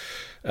was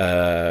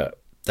that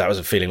was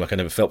a feeling like I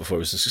never felt before. It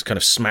was this kind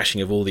of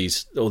smashing of all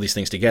these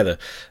things together.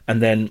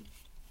 And then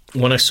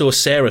when I saw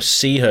Sarah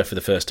see her for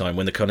the first time,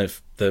 when the kind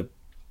of the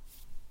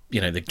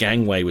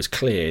gangway was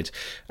cleared,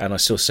 and I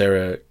saw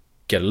Sarah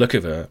get a look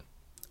of her,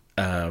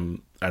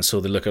 and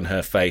saw the look on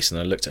her face, and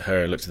I looked at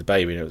her and looked at the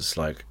baby, and it was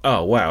like,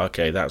 oh wow,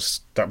 okay, that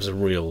was a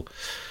real.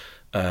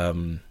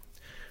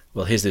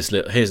 Well, here's this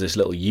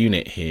little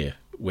unit here,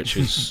 which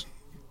was,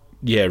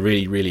 yeah,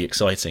 really really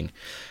exciting.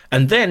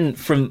 And then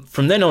from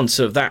then on,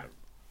 sort of that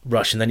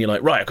rush, and then you're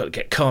like, right, I've got to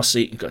get car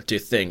seat, I've got to do a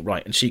thing,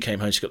 right? And she came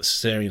home, she's got the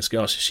cesarean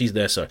scar, so she's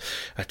there, so I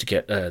have to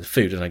get the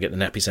food, and I get the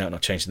nappies out, and I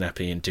change the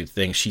nappy and do the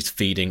thing. She's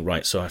feeding,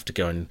 right? So I have to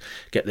go and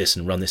get this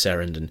and run this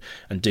errand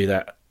and do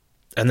that.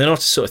 And then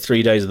after sort of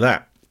 3 days of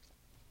that,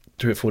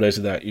 3 or 4 days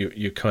of that,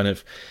 you kind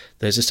of,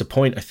 there's just a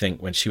point, I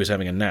think, when she was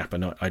having a nap,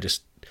 and I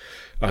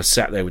was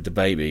sat there with the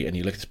baby, and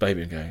you look at this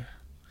baby and go,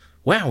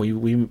 wow,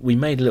 we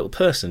made a little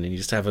person, and you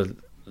just have a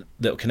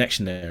little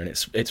connection there, and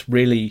it's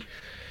really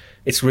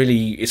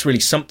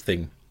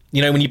something.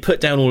 When you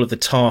put down all of the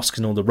tasks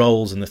and all the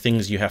roles and the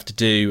things you have to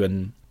do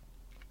and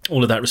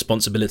all of that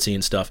responsibility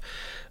and stuff,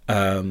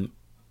 and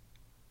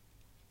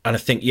I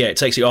think, yeah, it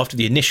takes you after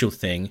the initial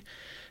thing,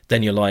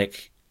 then you're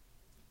like,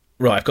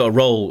 right, I've got a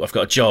role, I've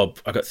got a job,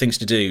 I've got things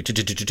to do,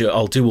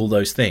 I'll do all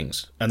those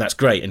things, and that's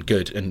great and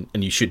good, and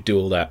you should do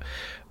all that.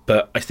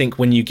 But I think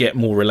when you get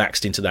more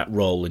relaxed into that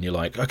role, and you're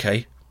like,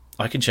 okay,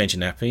 I can change a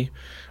nappy,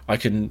 I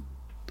can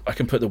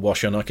put the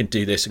wash on, I can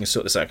do this, I can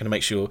sort this out, I can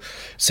make sure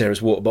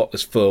Sarah's water bottle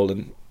is full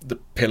and the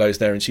pillow's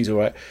there and she's all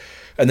right.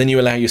 And then you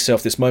allow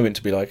yourself this moment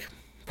to be like,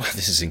 wow,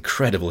 this is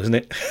incredible, isn't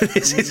it?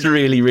 This is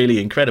really,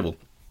 really incredible.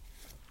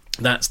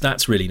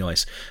 That's really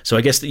nice. So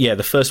I guess, the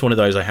first one of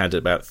those I had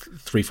about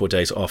 3-4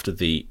 days after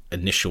the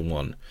initial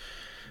one.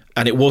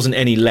 And it wasn't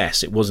any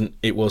less. There wasn't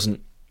a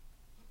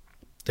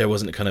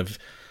kind of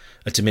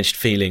a diminished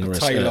feeling or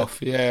tail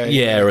off,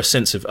 or a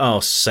sense of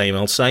same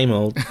old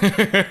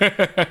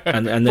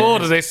and then,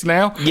 bored of this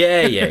now.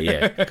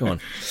 yeah come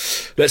on,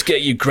 let's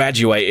get you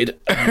graduated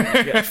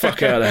and get the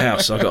fuck out of the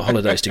house. I've got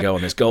holidays to go on,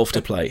 there's golf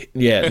to play.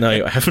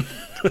 No, I haven't.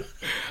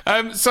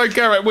 So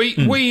Garrett,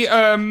 we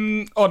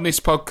on this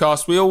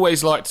podcast we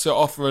always like to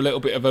offer a little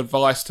bit of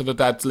advice to the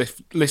dads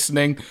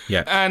listening,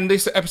 and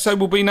this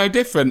episode will be no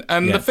different,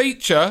 and the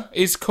feature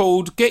is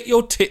called Get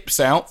Your Tips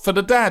Out for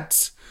the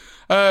Dads.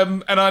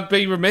 And I'd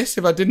be remiss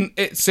if I didn't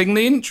sing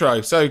the intro.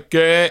 So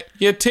get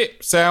your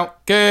tips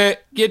out,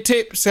 get your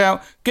tips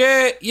out,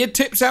 get your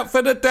tips out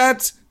for the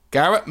dads.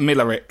 Garrett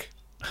Millerick.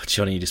 Oh,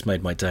 Johnny, you just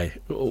made my day.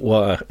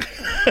 What?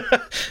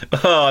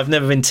 I've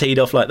never been teed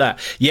off like that.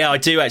 Yeah, I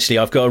do actually.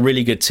 I've got a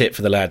really good tip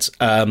for the lads.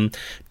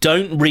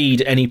 Don't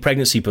read any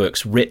pregnancy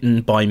books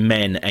written by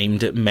men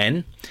aimed at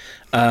men.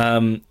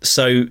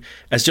 So,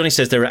 as Johnny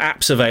says, there are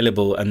apps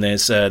available, and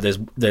there's the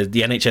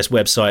NHS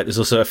website. There's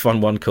also a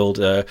fun one called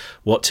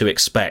What to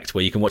Expect,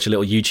 where you can watch a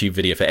little YouTube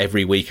video for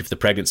every week of the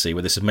pregnancy,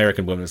 where this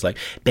American woman is like,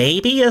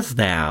 baby is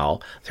now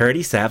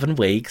 37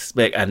 weeks,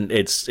 and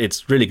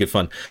it's really good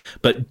fun.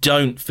 But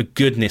don't, for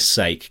goodness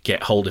sake,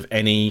 get hold of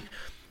any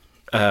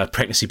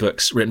pregnancy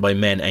books written by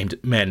men aimed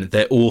at men.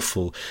 They're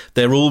awful.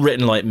 They're all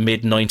written like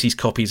mid-90s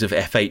copies of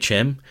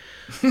FHM.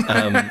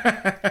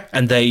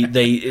 And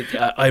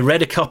I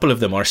read a couple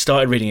of them, or I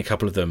started reading a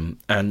couple of them,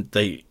 and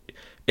they're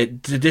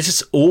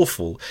just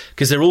awful,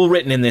 because they're all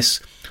written in this,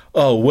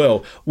 oh,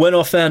 well, when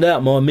I found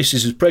out my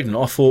missus was pregnant,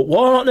 I thought,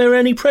 why aren't there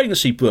any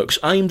pregnancy books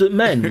aimed at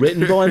men,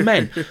 written by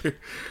men?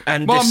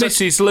 And my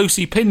missus,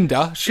 Lucy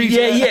Pinder, she's...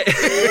 Yeah.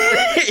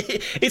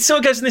 It sort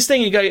of goes in this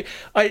thing, you go,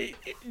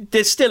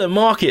 there's still a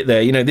market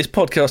there. You know, this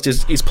podcast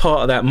is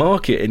part of that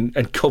market,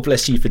 and God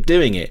bless you for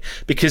doing it.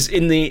 Because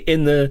in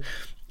the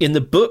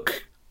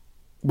book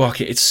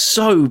market, it's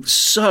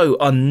so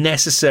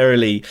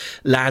unnecessarily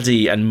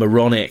laddie and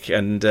moronic,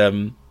 and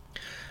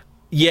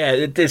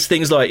there's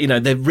things like, you know,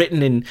 they're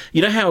written in,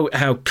 you know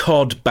how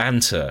cod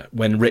banter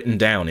when written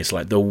down is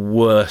like the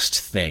worst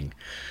thing.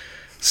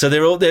 So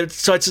they're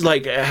trying to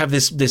like have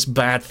this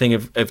bad thing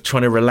of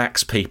trying to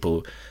relax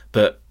people,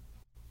 but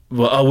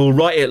well, I will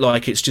write it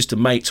like it's just a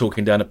mate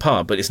talking down a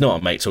pub, but it's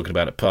not a mate talking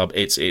about a pub.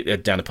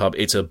 Down a pub.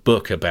 It's a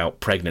book about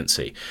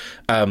pregnancy.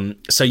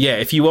 So yeah,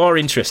 if you are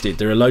interested,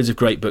 there are loads of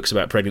great books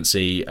about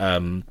pregnancy,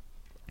 and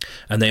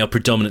they are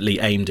predominantly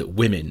aimed at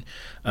women.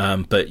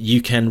 But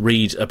you can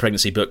read a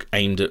pregnancy book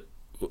aimed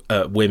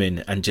at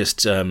women and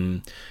just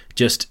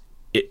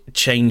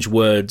change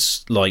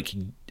words like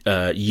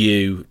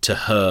you to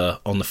her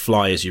on the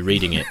fly as you're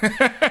reading it,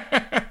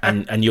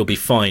 and you'll be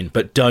fine.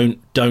 But don't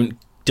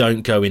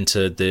go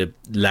into the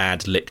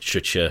lad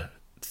literature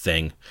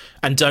thing,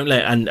 and don't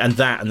let and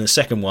the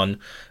second one,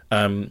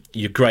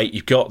 you're great,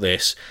 you've got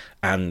this,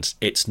 and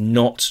it's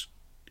not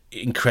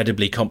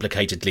incredibly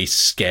complicatedly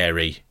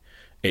scary.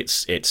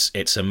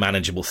 It's a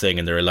manageable thing,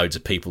 and there are loads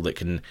of people that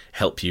can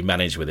help you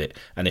manage with it.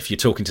 And if you're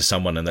talking to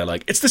someone and they're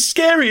like, it's the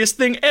scariest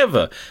thing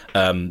ever,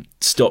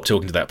 stop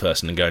talking to that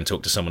person and go and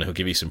talk to someone who'll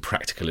give you some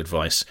practical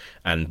advice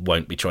and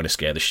won't be trying to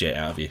scare the shit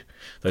out of you.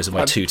 Those are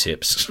my 2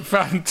 tips.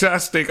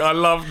 Fantastic. I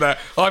love that.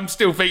 I'm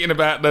still thinking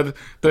about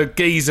the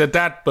Geezer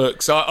Dad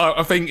books.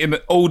 I think in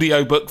the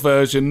audiobook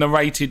version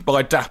narrated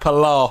by Dapper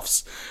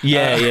Laughs.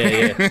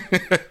 Yeah.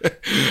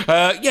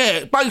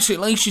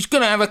 Basically, she's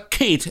going to have a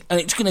kid and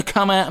it's going to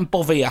come out and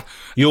bother you.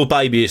 Your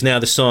baby is now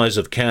the size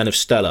of a can of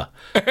Stella.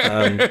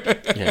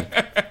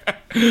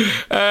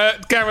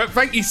 Garrett,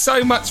 thank you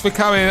so much for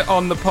coming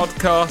on the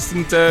podcast.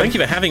 And thank you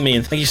for having me,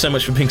 and thank you so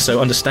much for being so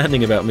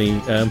understanding about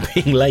me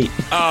being late.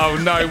 Oh,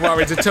 no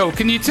worries at all.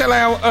 Can you tell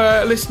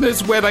our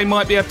listeners where they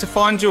might be able to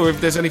find you, or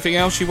if there's anything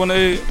else you want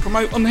to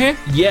promote on here?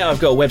 Yeah, I've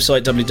got a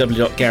website,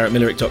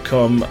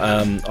 www.garrettmillerick.com.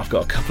 I've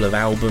got a couple of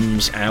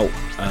albums out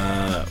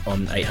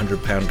on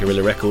 800 Pound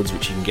Gorilla Records,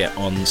 which you can get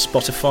on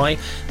Spotify,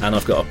 and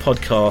I've got a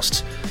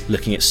podcast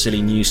looking at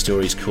silly news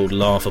stories called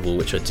Laughable,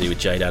 which I do with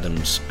Jade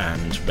Adams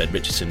and Red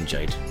Richardson.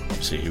 Jade,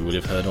 obviously, who would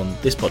have heard on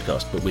this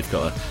podcast, but we've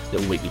got a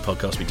little weekly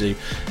podcast we do.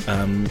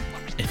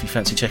 If you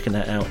fancy checking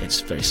that out,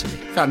 it's very silly.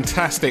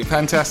 Fantastic.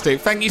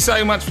 Thank you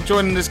so much for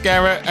joining us,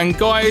 Garrett. And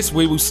guys,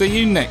 we will see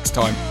you next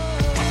time.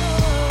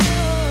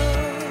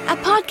 A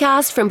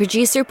podcast from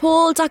producer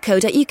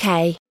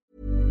Paul.co.uk.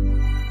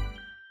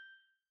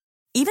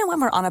 Even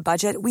when we're on a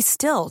budget, we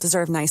still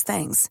deserve nice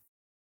things.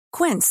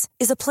 Quince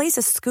is a place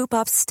to scoop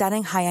up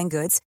stunning high-end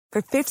goods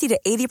for 50 to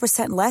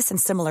 80% less than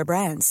similar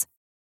brands.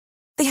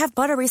 They have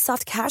buttery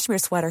soft cashmere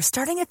sweaters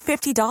starting at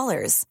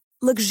 $50,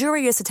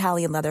 luxurious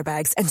Italian leather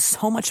bags, and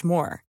so much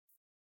more.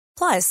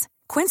 Plus,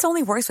 Quince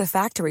only works with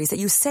factories that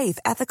use safe,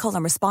 ethical,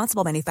 and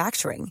responsible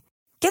manufacturing.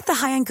 Get the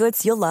high-end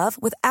goods you'll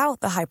love without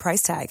the high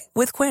price tag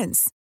with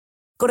Quince.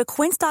 Go to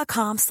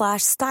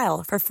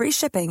quince.com/style for free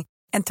shipping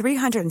and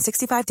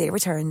 365-day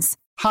returns.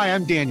 Hi,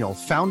 I'm Daniel,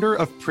 founder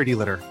of Pretty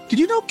Litter. Did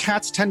you know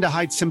cats tend to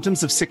hide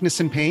symptoms of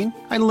sickness and pain?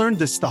 I learned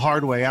this the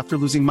hard way after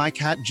losing my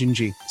cat,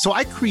 Gingy. So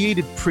I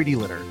created Pretty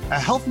Litter, a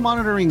health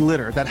monitoring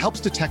litter that helps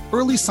detect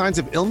early signs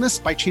of illness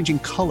by changing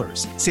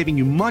colors, saving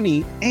you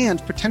money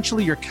and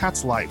potentially your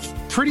cat's life.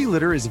 Pretty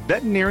Litter is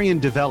veterinarian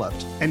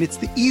developed, and it's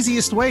the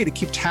easiest way to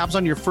keep tabs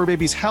on your fur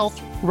baby's health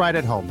right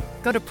at home.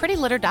 Go to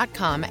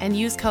prettylitter.com and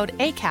use code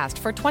ACAST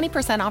for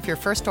 20% off your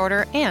first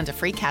order and a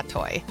free cat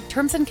toy.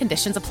 Terms and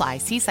conditions apply.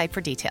 See site for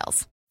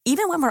details.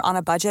 Even when we're on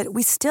a budget,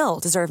 we still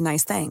deserve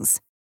nice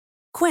things.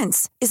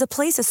 Quince is a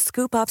place to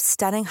scoop up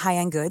stunning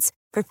high-end goods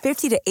for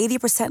 50 to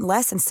 80%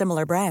 less than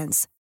similar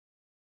brands.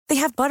 They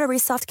have buttery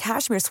soft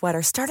cashmere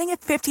sweaters starting at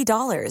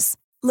 $50,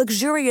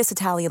 luxurious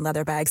Italian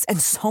leather bags,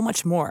 and so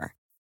much more.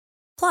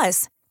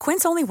 Plus,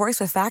 Quince only works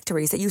with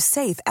factories that use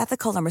safe,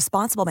 ethical, and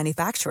responsible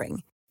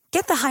manufacturing.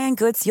 Get the high-end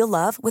goods you'll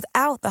love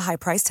without the high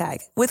price tag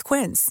with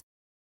Quince.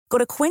 Go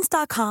to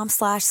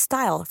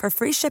quince.com/style for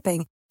free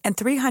shipping and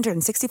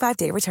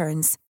 365-day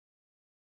returns.